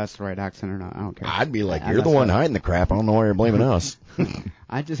don't know if that's the right accent or not. I don't care. I'd be like, you're the one hiding the crap. I don't know why you're blaming us.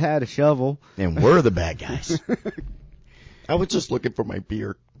 I just had a shovel. And we're the bad guys. I was just looking for my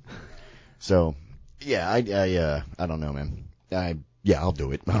beer. So, yeah, I don't know, man. I'll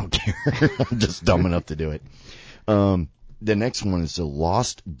do it. I don't care. I'm just dumb enough to do it. The next one is the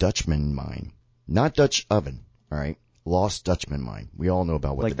Lost Dutchman mine. Not Dutch oven, all right? Lost Dutchman mine. We all know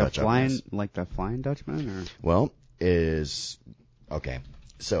about what like the Dutch oven is. Like the Flying Dutchman? Or? Well, okay.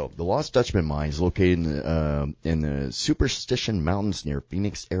 So, the Lost Dutchman mine is located in the Superstition Mountains near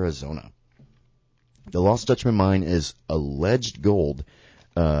Phoenix, Arizona. The Lost Dutchman mine is an alleged gold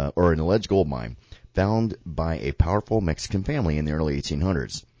mine found by a powerful Mexican family in the early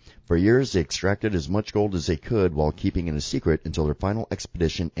 1800s. For years, they extracted as much gold as they could while keeping it a secret until their final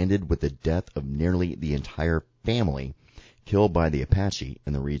expedition ended with the death of nearly the entire family killed by the Apache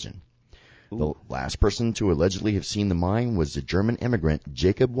in the region. Ooh. The last person to allegedly have seen the mine was the German immigrant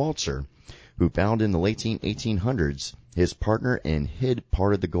Jacob Walzer, who found in the late 1800s his partner and hid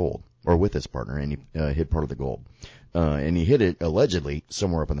part of the gold, or with his partner, and he hid part of the gold. And he hid it, allegedly,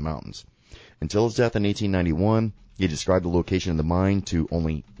 somewhere up in the mountains. Until his death in 1891, he described the location of the mine to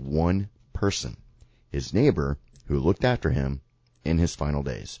only one person, his neighbor, who looked after him in his final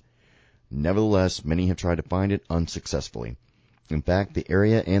days. Nevertheless, many have tried to find it unsuccessfully. In fact, the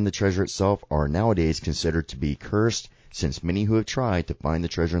area and the treasure itself are nowadays considered to be cursed, since many who have tried to find the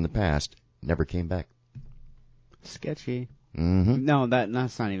treasure in the past never came back. Sketchy. Mm-hmm. No,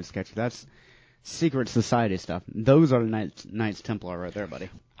 that's not even sketchy. That's secret society stuff. Those are the Knights Templar right there, buddy.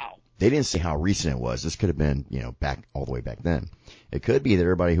 Ow. They didn't say how recent it was. This could have been, back all the way back then. It could be that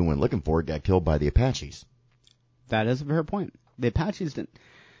everybody who went looking for it got killed by the Apaches. That is a fair point. The Apaches didn't.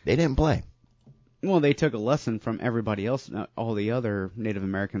 They didn't play. Well, they took a lesson from everybody else, all the other Native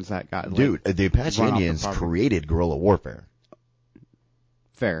Americans that got. Dude, the Apache Indians created guerrilla warfare.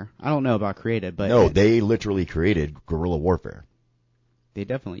 Fair. I don't know about created, but no, they literally created guerrilla warfare. They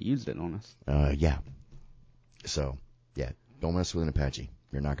definitely used it on us. Yeah. So, yeah, don't mess with an Apache.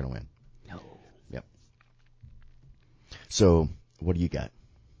 You're not going to win. No. Yep. So, what do you got?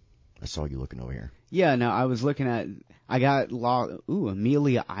 I saw you looking over here. Yeah, no, I was looking at. I got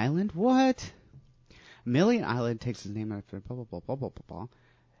Amelia Island. What? Amelia Island takes its name after blah blah blah blah blah blah blah.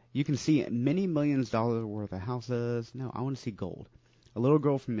 You can see many millions of dollars worth of houses. No, I want to see gold. A little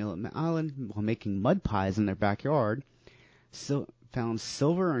girl from Amelia Island, while making mud pies in their backyard, found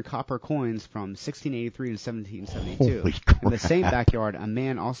silver and copper coins from 1683 to 1772. Holy crap. In the same backyard, a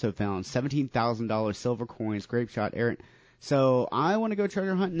man also found $17,000 silver coins, grape shot, errant. So I want to go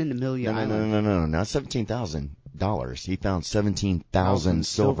treasure hunting in Amelia Island. No, not $17,000. He found 17,000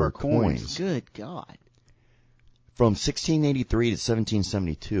 silver coins. Good God. From 1683 to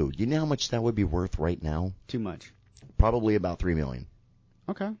 1772. Do you know how much that would be worth right now? Too much. Probably about $3 million.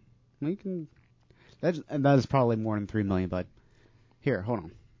 Okay. We can. That is probably more than $3 million, bud. Here, hold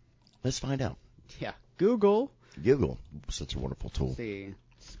on. Let's find out. Yeah. Google. Such a wonderful tool. Let's see.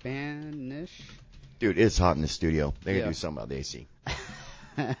 Spanish. Dude, it's hot in the studio. They gotta do something about the AC.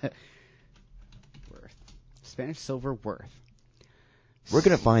 Worth. Spanish silver worth. We're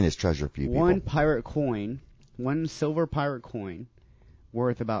gonna find this treasure for you people. One silver pirate coin,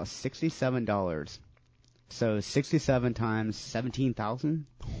 worth about $67. So 67 times 17,000.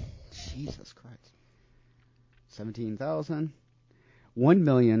 Jesus Christ. 17,000. 1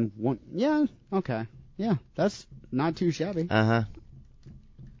 million. Yeah. Okay. Yeah, that's not too shabby.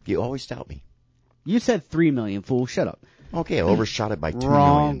 You always doubt me. You said 3 million, fool. Shut up. Okay, I overshot it by 2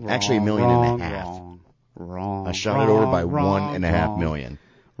 million. Actually, $1.5 million. Wrong. I shot it over by $1.5 million.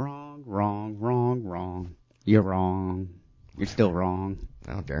 Wrong. You're wrong. You're still wrong.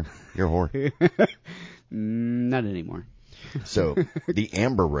 I don't care. You're a whore. Not anymore. So, the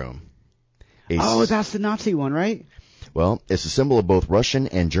Amber Room. That's the Nazi one, right? Well, it's a symbol of both Russian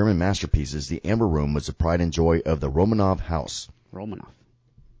and German masterpieces. The Amber Room was the pride and joy of the Romanov house. Romanov.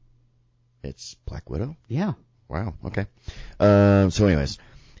 It's Black Widow? Yeah. Wow, okay. So anyways,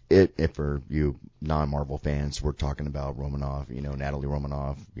 if for you non-Marvel fans, we're talking about Romanov, Natalie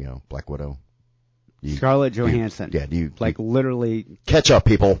Romanoff, Black Widow. Scarlett Johansson. Do you literally. Catch up,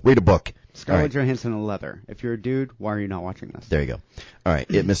 people. Read a book. Scarlett right. Johansson in leather. If you're a dude, why are you not watching this? There you go. All right.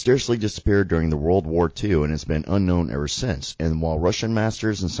 It mysteriously disappeared during the World War II and has been unknown ever since. And while Russian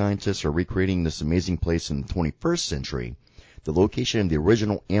masters and scientists are recreating this amazing place in the 21st century, the location of the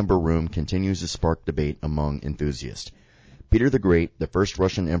original Amber Room continues to spark debate among enthusiasts. Peter the Great, the first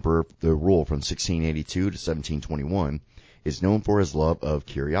Russian emperor to rule from 1682 to 1721, is known for his love of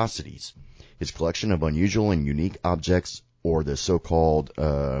curiosities. His collection of unusual and unique objects, or the so-called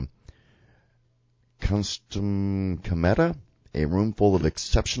Kunstkamera, a room full of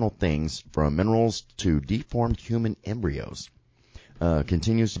exceptional things, from minerals to deformed human embryos,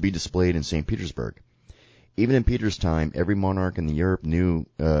 continues to be displayed in St. Petersburg. Even in Peter's time, every monarch in Europe knew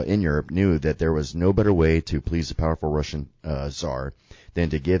that there was no better way to please the powerful Russian Tsar than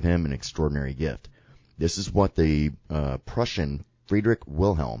to give him an extraordinary gift. This is what the Prussian Friedrich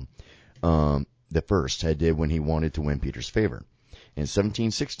Wilhelm the First had did when he wanted to win Peter's favor. In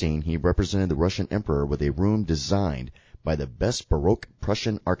 1716, he represented the Russian emperor with a room designed by the best Baroque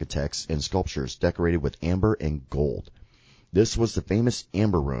Prussian architects and sculptors, decorated with amber and gold. This was the famous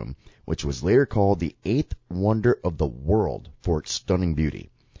Amber Room, which was later called the eighth wonder of the world for its stunning beauty.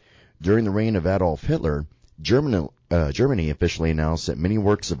 During the reign of Adolf Hitler, Germany officially announced that many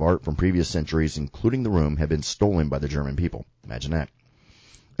works of art from previous centuries, including the room, had been stolen by the German people. Imagine that.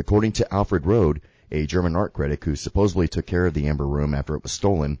 According to Alfred Rode, a German art critic who supposedly took care of the Amber Room after it was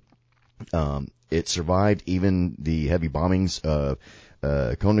stolen, it survived even the heavy bombings of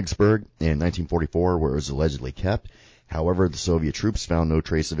Königsberg in 1944, where it was allegedly kept. However, the Soviet troops found no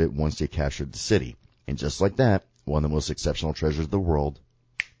trace of it once they captured the city. And just like that, one of the most exceptional treasures of the world,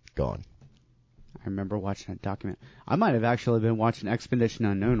 gone. I remember watching a document. I might have actually been watching Expedition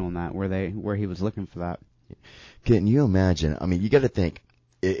Unknown on that, where he was looking for that. Can you imagine? I mean, you got to think,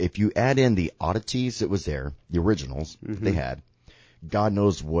 if you add in the oddities that was there, the originals they had, God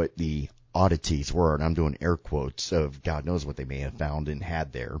knows what the oddities were, and I'm doing air quotes of God knows what they may have found and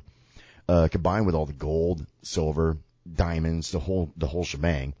had there, combined with all the gold, silver, diamonds, the whole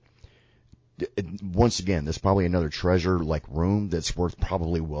shebang. Once again, there's probably another treasure-like room that's worth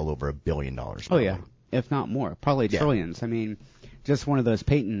probably well over $1 billion. Probably. Oh yeah, if not more, probably trillions. Yeah. I mean, just one of those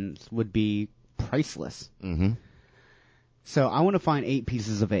paintings would be priceless. Mm-hmm. So I want to find 8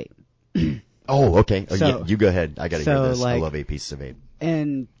 pieces of 8. Oh, okay. So, yeah, you go ahead. I got to hear this. Like, I love 8 pieces of 8.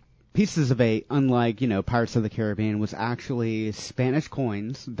 And pieces of 8, unlike, Pirates of the Caribbean, was actually Spanish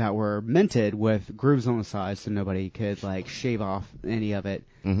coins that were minted with grooves on the side so nobody could, shave off any of it,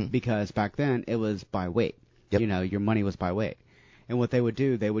 because back then it was by weight. Yep. Your money was by weight. And what they would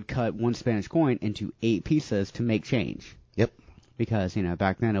do, they would cut one Spanish coin into 8 pieces to make change. Yep. Because,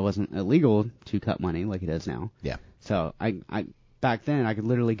 back then it wasn't illegal to cut money like it is now. Yeah. So back then I could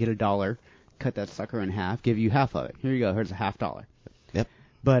literally get $1, cut that sucker in half, give you half of it. Here you go. Here's a $50. Yep.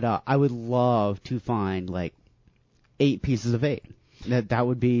 But I would love to find 8 pieces of 8. That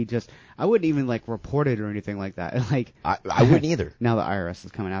would be just. I wouldn't even report it or anything like that. I wouldn't either. Now the IRS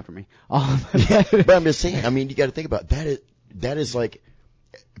is coming after me. Yeah, but I'm just saying. I mean, you got to think about that. That is like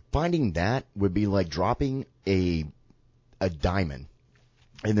finding that would be like dropping a diamond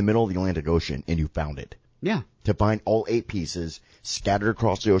in the middle of the Atlantic Ocean and you found it. Yeah. To find all 8 pieces scattered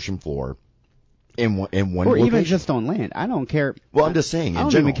across the ocean floor in one or location. Even just on land. I don't care. Well, I'm just saying. I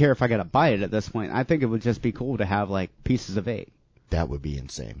don't even care if I got to buy it at this point. I think it would just be cool to have pieces of 8. That would be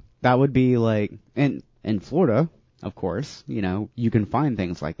insane. That would be in Florida, of course. You can find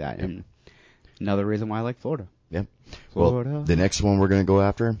things like that, and another reason why I like Florida. Yep. Florida. Well, the next one we're going to go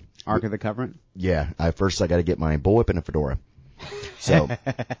after, Ark of the Covenant. Yeah. First I got to get my bullwhip and a fedora. So,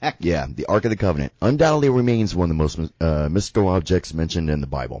 yeah, the Ark of the Covenant undoubtedly remains one of the most mystical objects mentioned in the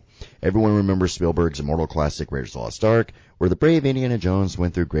Bible. Everyone remembers Spielberg's immortal classic Raiders of the Lost Ark, where the brave Indiana Jones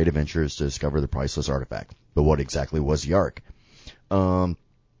went through great adventures to discover the priceless artifact. But what exactly was the Ark?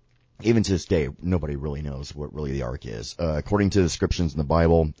 Even to this day, nobody really knows what really the Ark is. According to the descriptions in the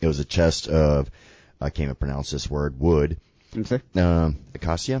Bible, it was a chest of, I can't even pronounce this word, wood.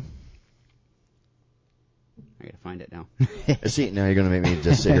 Acacia? I gotta find it now. See, now you're going to make me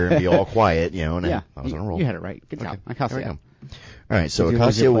just sit here and be all quiet, and yeah, I was on a roll. You had it right. Good job. Acacia. All right, so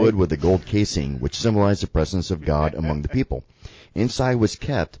acacia wood with a gold casing, which symbolized the presence of God among the people. Inside was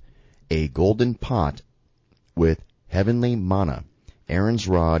kept a golden pot with heavenly manna, Aaron's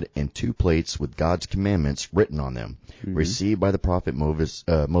rod, and 2 plates with God's commandments written on them, received by the prophet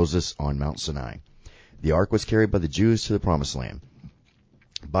Moses on Mount Sinai. The ark was carried by the Jews to the Promised Land.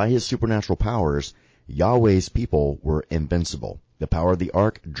 By his supernatural powers, Yahweh's people were invincible. The power of the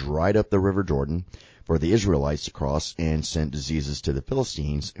ark dried up the river Jordan for the Israelites to cross and sent diseases to the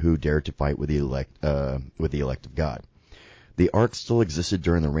Philistines who dared to fight with the elect of God. The ark still existed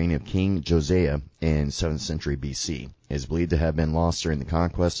during the reign of King Josiah in 7th century BC. It is believed to have been lost during the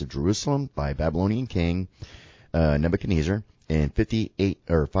conquest of Jerusalem by Babylonian king Nebuchadnezzar in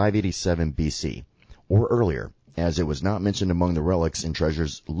 587 BC or earlier, as it was not mentioned among the relics and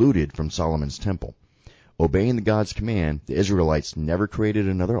treasures looted from Solomon's temple. Obeying the God's command, the Israelites never created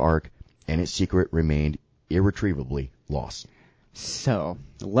another ark, and its secret remained irretrievably lost. So,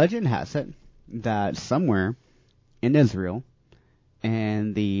 legend has it that somewhere in Israel,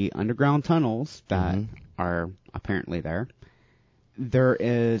 and the underground tunnels that are apparently there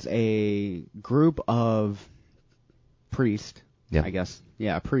is a group of priests, Yeah. I guess,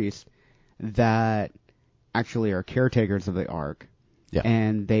 priests, that actually are caretakers of the ark, Yeah.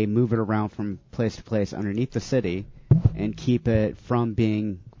 and they move it around from place to place underneath the city and keep it from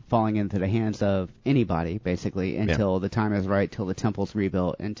falling into the hands of anybody, basically, until the time is right, till the temple's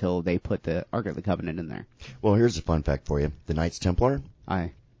rebuilt, until they put the Ark of the Covenant in there. Well, here's a fun fact for you. The Knights Templar,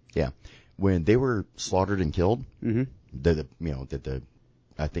 when they were slaughtered and killed, I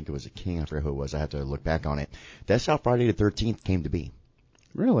think it was a king, I forget who it was, I have to look back on it. That's how Friday the 13th came to be.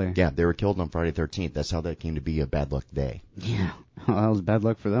 Really? Yeah, they were killed on Friday the 13th. That's how that came to be a bad luck day. Yeah, well, that was bad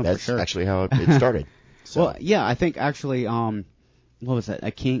luck for them, That's for sure. actually how it started. So. Well, yeah, I think actually, what was that?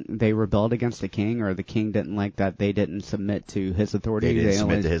 They rebelled against the king, or the king didn't like that they didn't submit to his authority. They didn't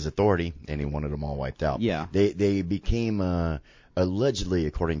submit to his authority, and he wanted them all wiped out. Yeah. They became, allegedly,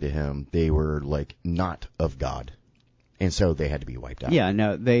 according to him, they were, like, not of God. And so they had to be wiped out. Yeah,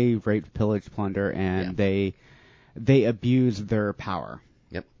 no, they raped, pillaged, plunder, and they abused their power.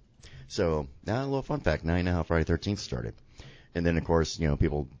 Yep. So, now a little fun fact. Now you know how Friday the 13th started. And then, of course,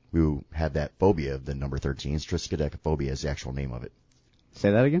 people who have that phobia of the number 13, triskaidekaphobia is the actual name of it.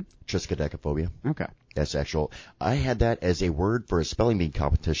 Say that again? Triskaidekaphobia. Okay. That's actual. I had that as a word for a spelling bee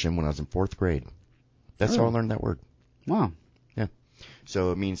competition when I was in 4th grade. That's how I learned that word. Wow. Yeah.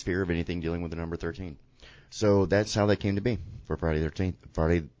 So it means fear of anything dealing with the number 13. So that's how that came to be for Friday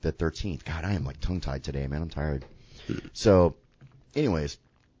the 13th. God, I am like tongue-tied today, man. I'm tired. So, anyways,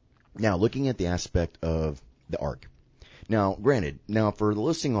 now looking at the aspect of the ark. Now, granted, for the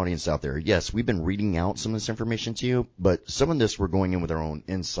listening audience out there, yes, we've been reading out some of this information to you, but some of this we're going in with our own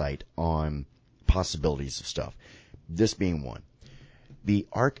insight on possibilities of stuff. This being one. The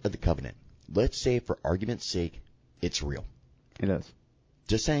Ark of the Covenant. Let's say, for argument's sake, it's real. It is.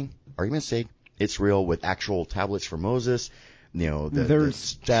 Just saying, argument's sake, it's real with actual tablets from Moses, There's the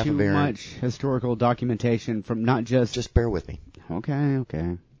staff too of Aaron. much historical documentation from not just... Just bear with me. Okay.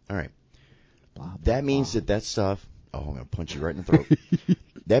 All right. Blah, blah, That means that stuff... Oh, I'm going to punch you right in the throat.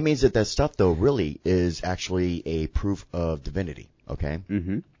 That means that stuff, though, really is actually a proof of divinity, okay?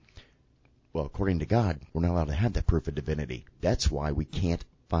 Mm-hmm. Well, according to God, we're not allowed to have that proof of divinity. That's why we can't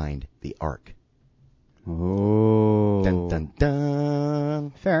find the ark. Oh. Dun, dun,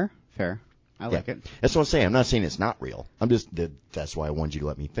 dun. Fair. I like it. That's what I'm saying. I'm not saying it's not real. That's why I wanted you to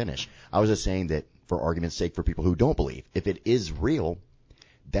let me finish. I was just saying that, for argument's sake, for people who don't believe, if it is real,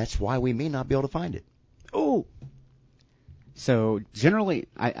 that's why we may not be able to find it. Oh. So generally,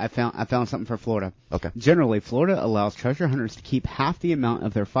 I found something for Florida. Okay. Generally, Florida allows treasure hunters to keep half the amount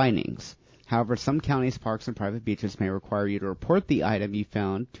of their findings. However, some counties, parks, and private beaches may require you to report the item you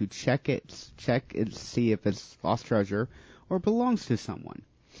found to check and see if it's lost treasure or belongs to someone.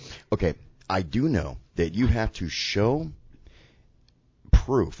 Okay. I do know that you have to show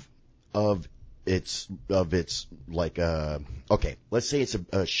proof of its like okay, let's say it's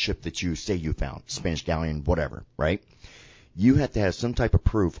a ship that you say you found, Spanish galleon, whatever, right? You have to have some type of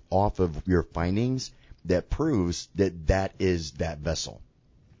proof off of your findings that proves that is that vessel.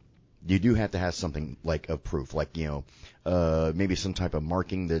 You do have to have something like of proof, like, maybe some type of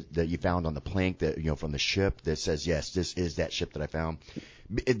marking that you found on the plank that, from the ship that says, yes, this is that ship that I found.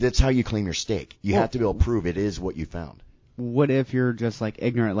 That's how you claim your stake. You have to be able to prove it is what you found. What if you're just like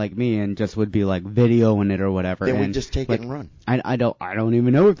ignorant like me and just would be like videoing it or whatever? Then we and just take like, it and run. I don't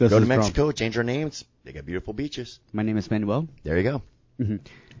even know if this Go is to Mexico, change our names. They got beautiful beaches. My name is Manuel. There you go. Mm-hmm.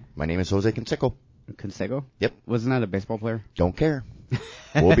 My name is Jose Canseco. Canseco? Yep. Wasn't that a baseball player? Don't care.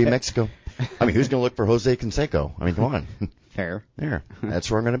 We'll be Mexico. I mean, who's going to look for Jose Canseco? I mean, come on. Fair. There. That's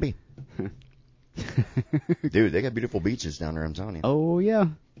where I'm going to be. Dude, they got beautiful beaches down there, I'm telling you. Oh, yeah.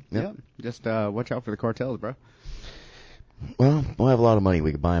 Yep. Just watch out for the cartels, bro. Well, we'll have a lot of money.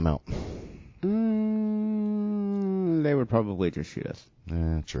 We could buy them out. They would probably just shoot us.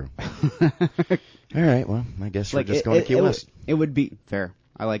 True. All right, well, I guess we're just going to Key West. It would be fair.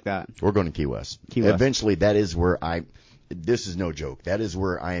 I like that. We're going to Key West. Key West. Eventually, that is where this is no joke. That is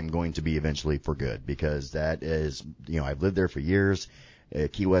where I am going to be eventually for good, because that is, I've lived there for years,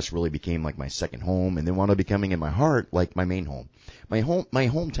 Key West really became like my second home, and then wound up becoming in my heart like my main home. My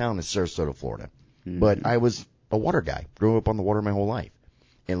hometown is Sarasota, Florida, but I was a water guy. Grew up on the water my whole life,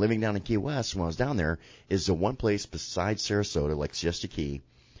 and living down in Key West when I was down there is the one place besides Sarasota, like Siesta Key,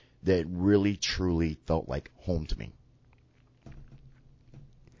 that really truly felt like home to me.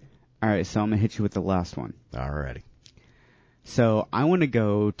 All right, so I'm gonna hit you with the last one. Alrighty. So I want to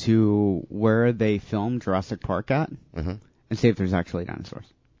go to where they filmed Jurassic Park at Mm-hmm. and see if there's actually dinosaurs.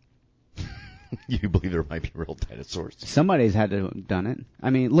 You believe there might be real dinosaurs? Somebody's had to have done it. I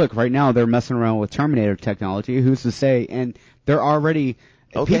mean, look, right now they're messing around with Terminator technology. Who's to say? And they're already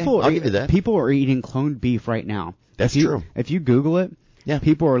Okay, I'll give you that. People are eating cloned beef right now. That's true. If you Google it, Yeah.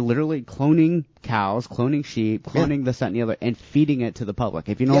 people are literally cloning cows, cloning sheep, cloning this, that, and the other, and feeding it to the public.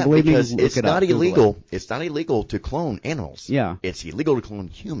 If you don't believe me, because look it's it up. not Google illegal. it. It's not illegal to clone animals. Yeah. It's illegal to clone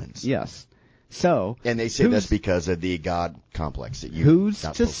humans. Yes. So. And they say that's because of the God complex that you. Who's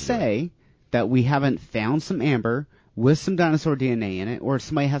not to supposed do it. say that we haven't found some amber with some dinosaur DNA in it, or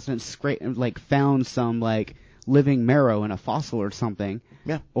somebody hasn't found some living marrow in a fossil or something?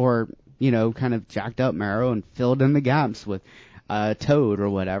 Yeah. Or kind of jacked up marrow and filled in the gaps with a toad or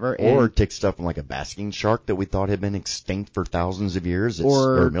whatever. Or and, take stuff from like a basking shark that we thought had been extinct for thousands of years,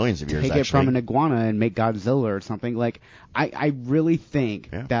 or millions of years. Take actually. it from an iguana and make Godzilla or something. I really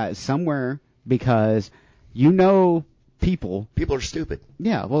think that somewhere, because people are stupid.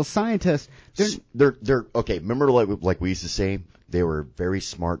 Yeah, well, scientists, They're okay. Remember, like we used to say, they were very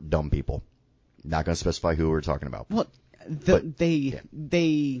smart, dumb people. Not going to specify who we're talking about. well,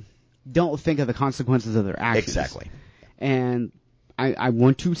 they don't think of the consequences of their actions. Exactly. And I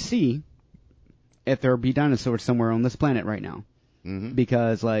want to see if there be dinosaurs somewhere on this planet right now. Mm-hmm.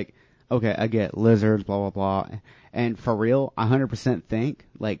 Because, okay, I get lizards, blah, blah, blah. And for real, I 100% think,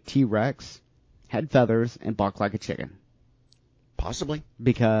 T-Rex had feathers and barked like a chicken. Possibly.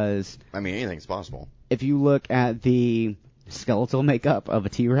 Because I mean, anything's possible. if you look at the skeletal makeup of a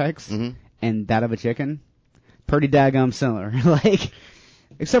T-Rex Mm-hmm. and that of a chicken, pretty daggum similar.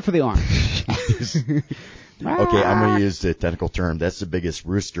 Except for the arm. Okay, I'm going to use the technical term. That's the biggest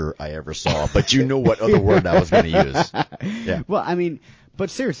rooster I ever saw. But you know what other word I was going to use. Yeah. Well, I mean,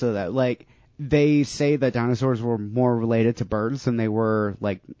 but seriously though, they say that dinosaurs were more related to birds than they were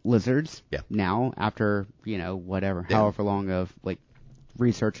lizards. Yeah. Now, after whatever, Yeah. however long of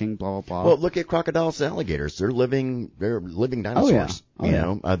researching, blah blah blah. Well, look at crocodiles and alligators. They're living dinosaurs. Oh,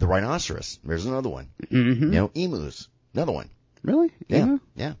 yeah. The rhinoceros. There's another one. Mm-hmm. Emus. Another one. Really? Yeah.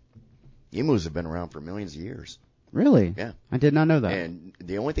 Yeah. Emus have been around for millions of years. Really? Yeah. I did not know that. And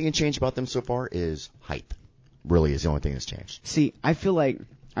the only thing that changed about them so far is height. Really is the only thing that's changed. See, I feel like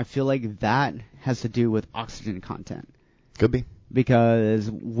that has to do with oxygen content. Could be.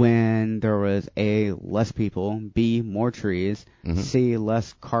 Because when there was A, less people, B, more trees, Mhm. C,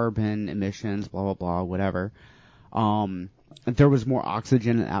 less carbon emissions, blah, blah, blah, whatever, there was more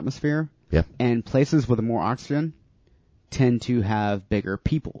oxygen in the atmosphere. Yeah. And places with more oxygen tend to have bigger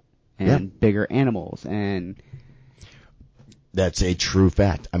people and bigger animals. And That's a true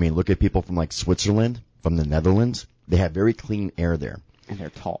fact. I mean, look at people from Switzerland, from the Netherlands. They have very clean air there. and they're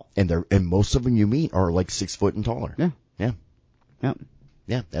tall. And most of them you meet are 6 foot and taller. Yeah. Yeah. Yep.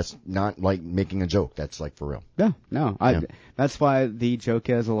 Yeah. That's not making a joke. That's for real. Yeah, no. That's why the joke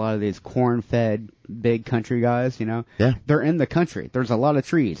is a lot of these corn-fed big country guys, Yeah. they're in the country. There's a lot of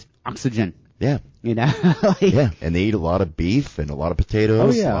trees, oxygen, Yeah. Yeah. And they eat a lot of beef and a lot of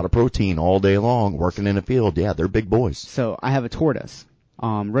potatoes, Oh, yeah. a lot of protein all day long, working in a field. Yeah, they're big boys. So I have a tortoise,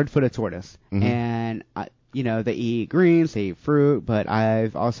 red-footed tortoise, Mhm. and they eat greens, they eat fruit, but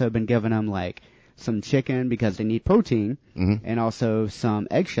I've also been giving them some chicken because they need protein, Mhm. and also some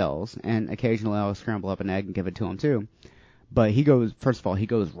eggshells, and occasionally I'll scramble up an egg and give it to him too. But first of all, he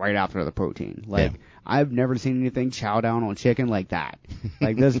goes right after the protein. I've never seen anything chow down on chicken like that.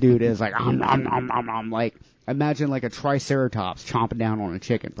 This dude is nom, nom, nom, nom. Imagine a triceratops chomping down on a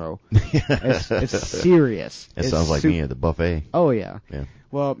chicken, bro. It's serious. That It's sounds like me at the buffet. Oh yeah. Yeah.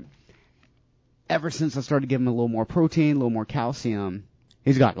 Well, ever since I started giving him a little more protein, a little more calcium,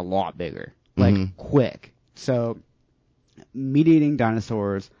 he's gotten a lot bigger. Mhm. Quick. So, meat-eating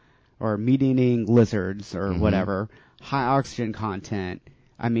dinosaurs, or meat-eating lizards, or whatever, high oxygen content,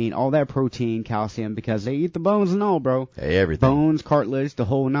 I mean, all that protein, calcium, because they eat the bones and all, bro. Hey, everything. Bones, cartilage, the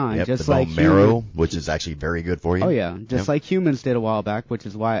whole nine. Yep, just the like bone marrow, humans. which is actually very good for you. Oh yeah, just Yep. like humans did a while back, which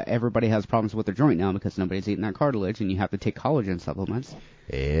is why everybody has problems with their joint now, because nobody's eating that cartilage, and you have to take collagen supplements,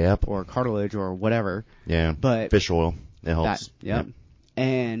 Yep. or cartilage, or whatever. Yeah. But fish oil. It helps. Yep.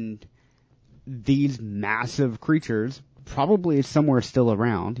 And these massive creatures, probably somewhere still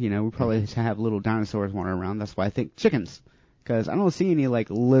around, we probably have little dinosaurs wandering around. That's why I think chickens. Because I don't see any like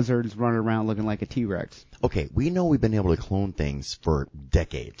lizards running around looking like a T-Rex. Okay, we know we've been able to clone things for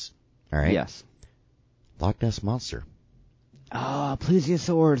decades. All right? Yes. Loch Ness Monster. Ah,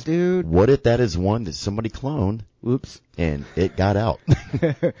 plesiosaurs, dude. What if that is one that somebody cloned Oops. and it got out?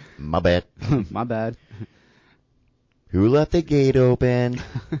 My bad. My bad. Who left the gate open?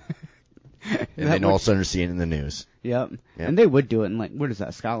 And That then all would- of a sudden you're seeing it in the news. Yep. Yep. And they would do it in like, what is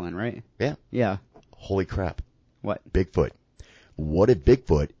that, Scotland, right? Yeah. Yeah. Holy crap. What? Bigfoot. What if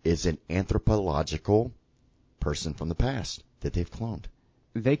Bigfoot is an anthropological person from the past that they've cloned?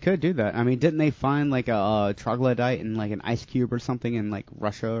 They could do that. I mean, didn't they find like a troglodyte in like an ice cube or something in like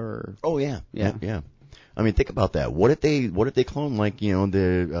Russia or? Oh yeah. Yeah. Yeah. I mean, think about that. What if they clone like, you know,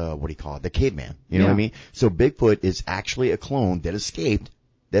 the, what do you call it? The caveman. You know what I Yeah. mean? So Bigfoot is actually a clone that escaped.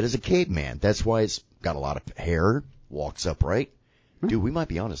 That is a caveman. That's why it's got a lot of hair, walks upright. Dude, we might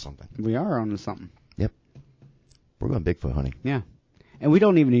be onto something. We are onto something. Yep. We're going Bigfoot hunting. Yeah. And we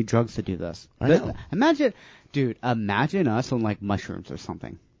don't even need drugs to do this. I know. Imagine us on like mushrooms or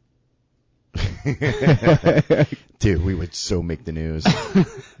something. Dude, we would so make the news.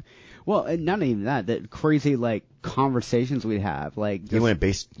 Well, and not even that. The crazy like conversations we'd have. Like just You went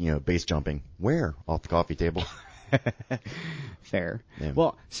base jumping. Where? Off the coffee table. fair. Yeah.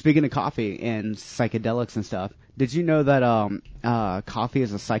 Well, speaking of coffee and psychedelics and stuff, did you know that coffee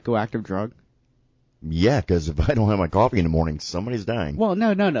is a psychoactive drug? Yeah, because if I don't have my coffee in the morning, somebody's dying. Well,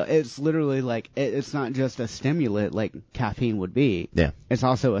 no. It's literally like it's not just a stimulant like caffeine would be. Yeah. It's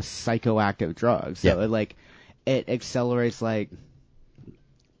also a psychoactive drug. So Yeah. it accelerates like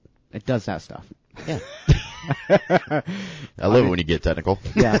it does that stuff. Yeah. I love it when you get technical.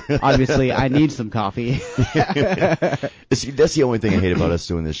 Yeah. Obviously, I need some coffee. See, that's the only thing I hate about us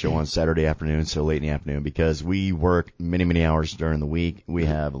doing this show on Saturday afternoon, so late in the afternoon, because we work many, many hours during the week. We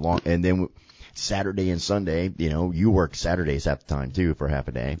have and then Saturday and Sunday, you know, you work Saturdays half the time too for half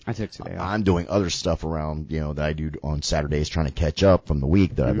a day. I took today off. I'm doing other stuff around, you know, that I do on Saturdays trying to catch up from the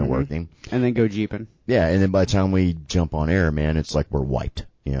week that I've been working. And then go jeeping. Yeah, and then by the time we jump on air, man, it's like we're wiped,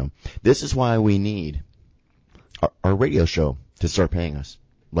 you know. This is why we need our radio show to start paying us.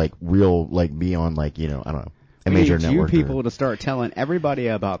 Like real, like be on like, you know, I don't know, a We major need network. you people to start telling everybody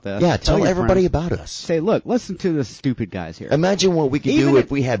about this. Yeah, tell your everybody friends. about us. Say, look, listen to the stupid guys here. Imagine what we could Even do if-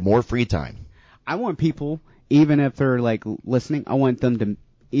 if we had more free time. I want people, even if they're like listening, I want them to,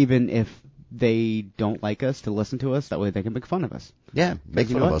 even if they don't like us, to listen to us. That way they can make fun of us. Yeah, make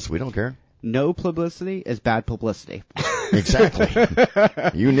You fun know of what? us. We don't care. No publicity is bad publicity. Exactly.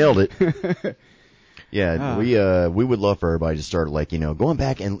 You nailed it. Yeah, we would love for everybody to start like, you know, going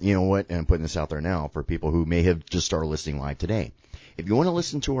back and, you know what, and putting this out there now for people who may have just started listening live today. If you want to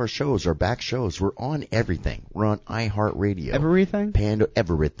listen to our shows, our back shows, we're on everything. We're on iHeartRadio. Everything?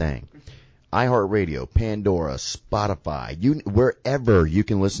 Everything. iHeartRadio, Pandora, Spotify, wherever you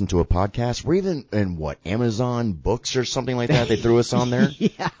can listen to a podcast. We're even in Amazon Books or something like that. They threw us on there.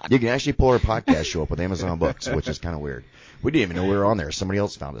 Yeah. You can actually pull our podcast show up with Amazon Books, which is kind of weird. We didn't even know we were on there. Somebody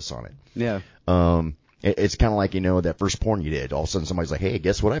else found us on it. Yeah. It's kind of like, you know, that first porn you did. All of a sudden somebody's like, hey,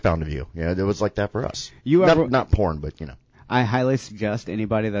 guess what I found of you? Yeah, it was like that for us. Not porn, but, you know. I highly suggest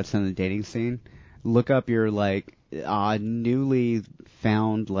anybody that's in the dating scene, look up your like newly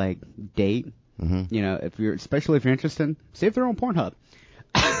found like date. Mm-hmm. You know, especially if you're interested, see if they're on Pornhub.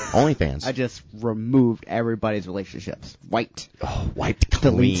 OnlyFans. I just removed everybody's relationships. White. Oh, wiped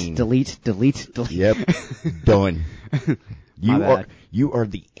clean. Delete. Yep. Done. My bad. You are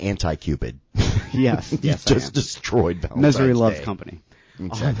the anti-Cupid. Yes. You Yes, I just am. destroyed Valentine's Misery loves Day. company.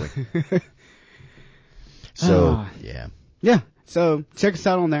 Exactly. So, Ah. yeah. Yeah. So check us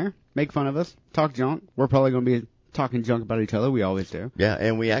out on there. Make fun of us. Talk junk. We're probably going to be talking junk about each other. We always do. Yeah,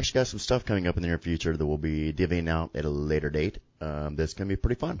 and we actually got some stuff coming up in the near future that we'll be divvying out at a later date. That's going to be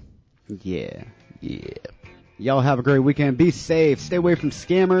pretty fun. Yeah. Yeah. Y'all have a great weekend. Be safe. Stay away from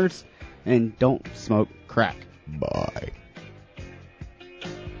scammers. And don't smoke crack. Bye.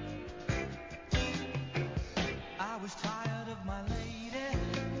 I was tired of my lady.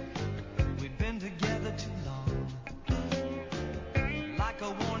 We'd been together too long. Like a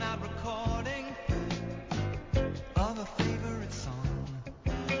worn out